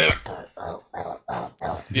that? And then they're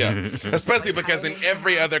especially because in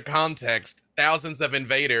every other context, thousands of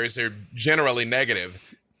invaders are generally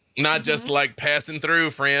negative, not just like passing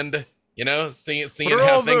through, friend. You know, seeing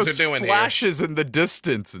how things are doing. Flashes in the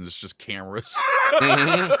distance, and it's just cameras.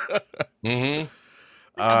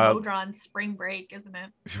 Modron spring break, isn't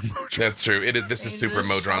it? That's true. It is. This is Super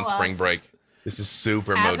Modron spring break. This is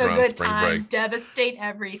Super Have Modron a good spring time. break. Devastate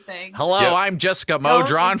everything. Hello, I'm Jessica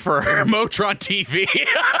Modron for Modron TV.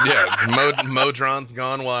 Modron's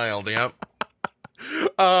gone wild. Yep.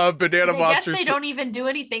 Banana I Monster. guess they don't even do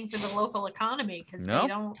anything for the local economy because they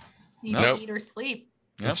don't need to eat or sleep.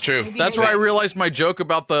 That's true. That's where I realized my joke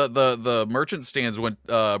about the merchant stands went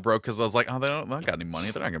broke because I was like, they don't got any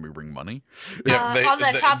money. They're not gonna be bringing money. Yeah. On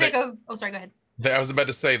the topic of, sorry, go ahead. I was about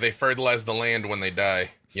to say they fertilize the land when they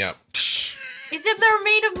die. Yeah. Except they're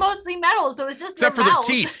made of mostly metal, so it's just except for their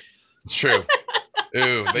teeth. It's true.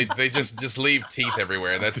 Ooh, they just leave teeth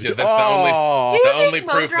everywhere. That's the only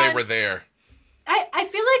proof they were there. I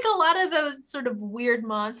feel like a lot of those sort of weird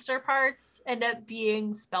monster parts end up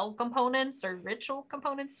being spell components or ritual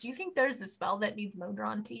components. Do you think there's a spell that needs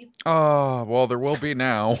Modron teeth? Oh, well, there will be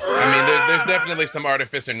now. I mean, there's definitely some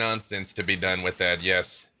artificer nonsense to be done with that,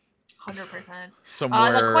 yes. 100%.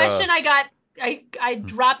 Somewhere. The question I got I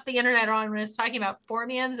dropped the internet on when I was talking about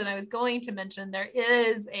Formians, and I was going to mention there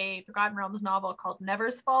is a Forgotten Realms novel called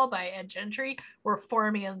Never's Fall by Ed Gentry, where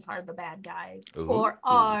Formians are the bad guys. Ooh. Or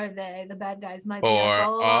are they? The bad guys might be Or us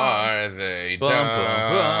all along. are they Bum, bum,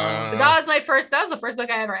 done? bum. That was the first book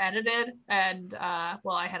I ever edited, and I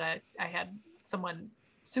had someone,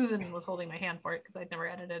 Susan was holding my hand for it because I'd never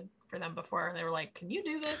edited for them before, and they were like, "Can you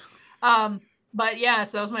do this?" But yeah,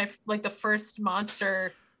 so that was my the first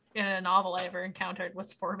monster in a novel I ever encountered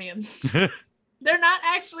was Formians. They're not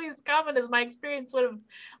actually as common as my experience would have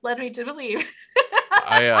led me to believe.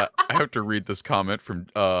 I have to read this comment from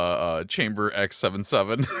Chamber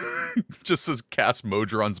X77. Just says cast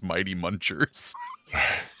Modron's Mighty Munchers.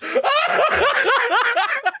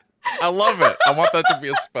 I love it. I want that to be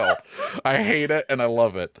a spell. I hate it and I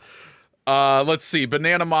love it. Let's see.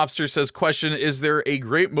 Banana Mobster says, question, is there a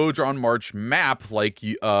Great Modron March map like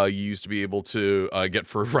you used to be able to get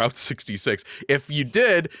for Route 66? If you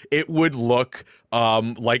did, it would look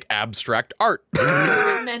like abstract art.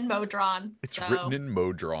 Written in Modron. It's written in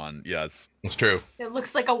Modron, yes. It's true. It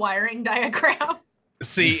looks like a wiring diagram.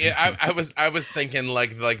 See, I was thinking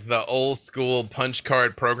like the old school punch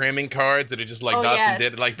card programming cards that are just like dots and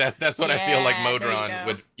did. Like that's what I feel like Modron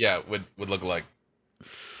would look like.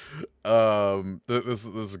 This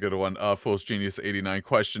is a good one. Fool's Genius 89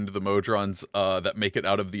 questioned the Modrons that make it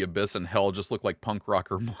out of the abyss and hell just look like punk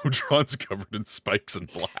rocker Modrons covered in spikes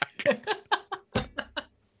and black.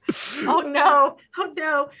 Oh no!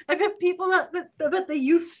 I bet people, I bet the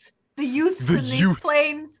youths in these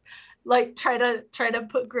planes like try to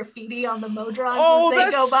put graffiti on the Modrons as they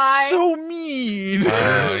go by. So mean.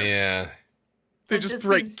 Oh yeah. They just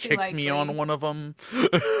kicked me on one of them.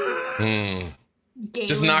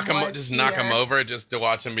 Just knock him over just to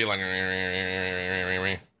watch him be like.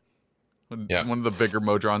 Yeah. One of the bigger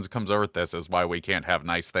Modrons comes over. This is why we can't have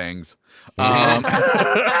nice things.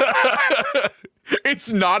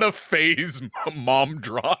 It's not a phase,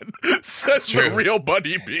 Momdron, says the real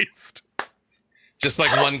Bunny Beast. Just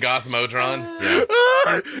like one goth Modron. Yeah.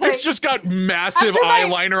 It's just got massive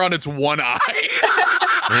eyeliner on its one eye.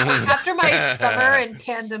 After my summer in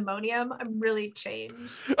Pandemonium, I'm really changed.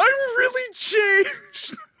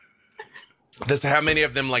 That's how many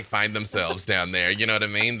of them like find themselves down there. You know what I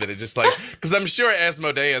mean? That it just like, because I'm sure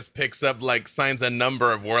Asmodeus picks up like signs a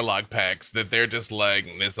number of Warlock packs that they're just like,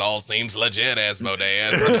 this all seems legit,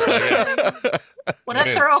 Asmodeus. What a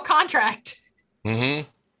thorough contract. Mm-hmm.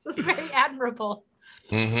 This is very admirable.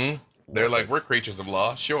 Mm-hmm. They're like, we're creatures of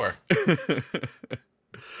law, sure.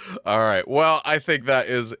 All right. Well, I think that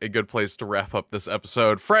is a good place to wrap up this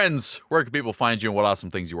episode. Friends, where can people find you and what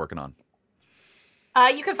awesome things you're working on?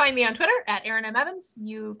 You can find me on Twitter at Aaron M. Evans.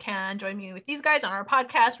 You can join me with these guys on our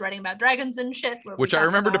podcast, writing about dragons and shit. Which I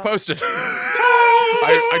remembered to post it.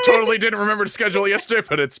 I totally didn't remember to schedule it yesterday,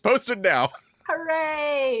 but it's posted now.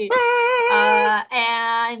 Hooray!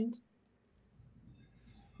 And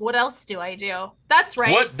what else do I do? That's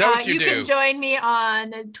right. What don't you do? You can join me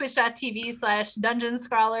on twitch.tv/Dungeon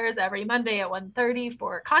Scrawlers every Monday at 1:30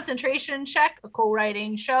 for Concentration Check, a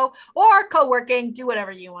co-writing show, or co-working. Do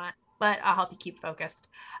whatever you want, but I'll help you keep focused.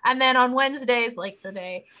 And then on Wednesdays, like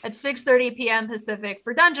today, at 6:30 p.m. Pacific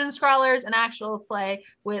for Dungeon Scrawlers, an actual play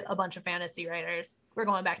with a bunch of fantasy writers. We're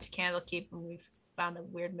going back to Candlekeep, and we've found a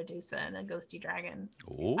weird Medusa and a ghosty dragon.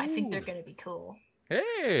 Ooh. I think they're going to be cool.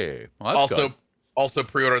 Hey. Well, that's good. Also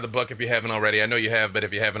pre-order the book if you haven't already. I know you have, but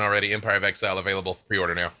if you haven't already, Empire of Exile available for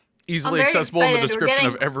pre-order now. Easily accessible in the description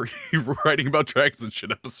of every Writing About Dragons and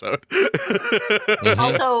Shit episode.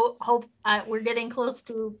 Also, we're getting close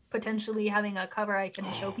to potentially having a cover I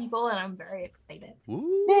can show people, and I'm very excited.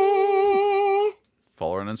 Ooh.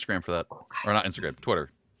 Follow her on Instagram for that. Or not Instagram,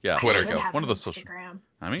 Twitter. Yeah, Twitter. There you go. One of those social.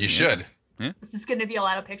 I mean, you should. Yeah. This is going to be a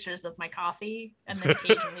lot of pictures of my coffee and then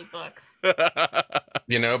occasionally books.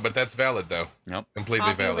 You know, but that's valid though. Yep. Completely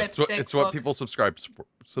Coffee, valid. lipstick, What people subscribe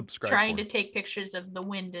trying for. to take pictures of the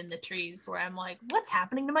wind in the trees where I'm like, what's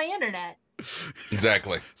happening to my internet?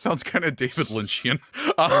 Exactly. Sounds kind of David Lynchian.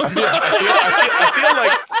 I feel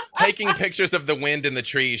like taking pictures of the wind in the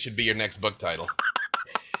trees should be your next book title.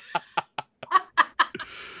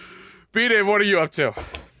 B-Dave, what are you up to?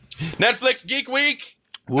 Netflix Geek Week.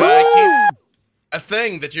 A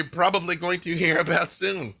thing that you're probably going to hear about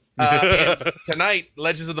soon. And tonight,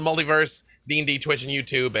 Legends of the Multiverse, D&D, Twitch, and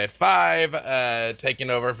YouTube at 5, taking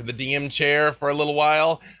over for the DM chair for a little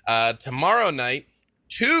while. Tomorrow night,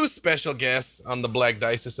 2 special guests on the Black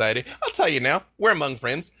Dice Society. I'll tell you now, we're among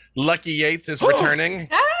friends. Lucky Yates is returning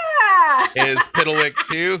as Piddlewick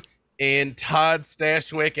 2, and Todd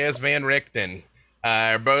Stashwick as Van Richten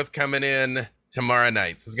are both coming in tomorrow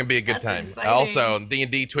night. So it's gonna be a good time. That's exciting. Also,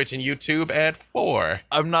 D&D, Twitch, and YouTube at 4.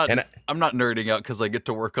 I'm not nerding out because I get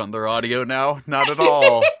to work on their audio now. Not at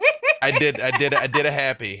all. I did a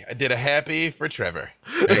happy for Trevor.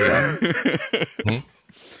 There you go.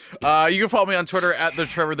 You can follow me on Twitter at the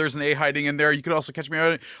Trevor. There's an A hiding in there. You can also catch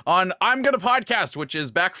me on I'm Gonna Podcast, which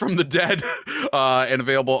is back from the dead and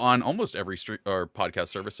available on almost every podcast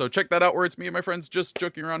service. So check that out, where it's me and my friends just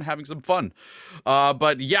joking around, having some fun.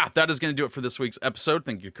 But yeah, that is going to do it for this week's episode.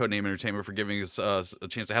 Thank you to Codename Entertainment for giving us a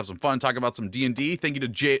chance to have some fun, talking about some D&D. Thank you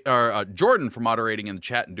to Jordan for moderating in the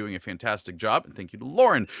chat and doing a fantastic job. And thank you to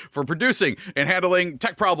Lauren for producing and handling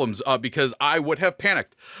tech problems because I would have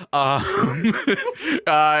panicked.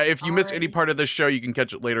 If you missed any part of this show, you can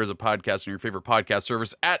catch it later as a podcast on your favorite podcast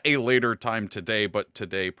service at a later time today. But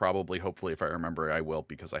today, probably, hopefully, if I remember, I will,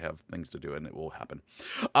 because I have things to do and it will happen.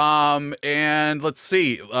 And let's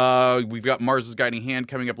see. We've got Mars's Guiding Hand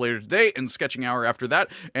coming up later today and Sketching Hour after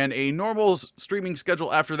that, and a normal streaming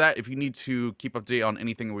schedule after that. If you need to keep up to date on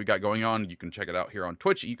anything we got going on, you can check it out here on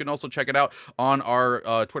Twitch. You can also check it out on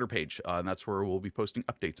our Twitter page, and that's where we'll be posting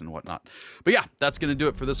updates and whatnot. But yeah, that's going to do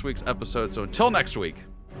it for this week's episode. So until next week,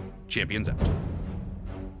 Champions out.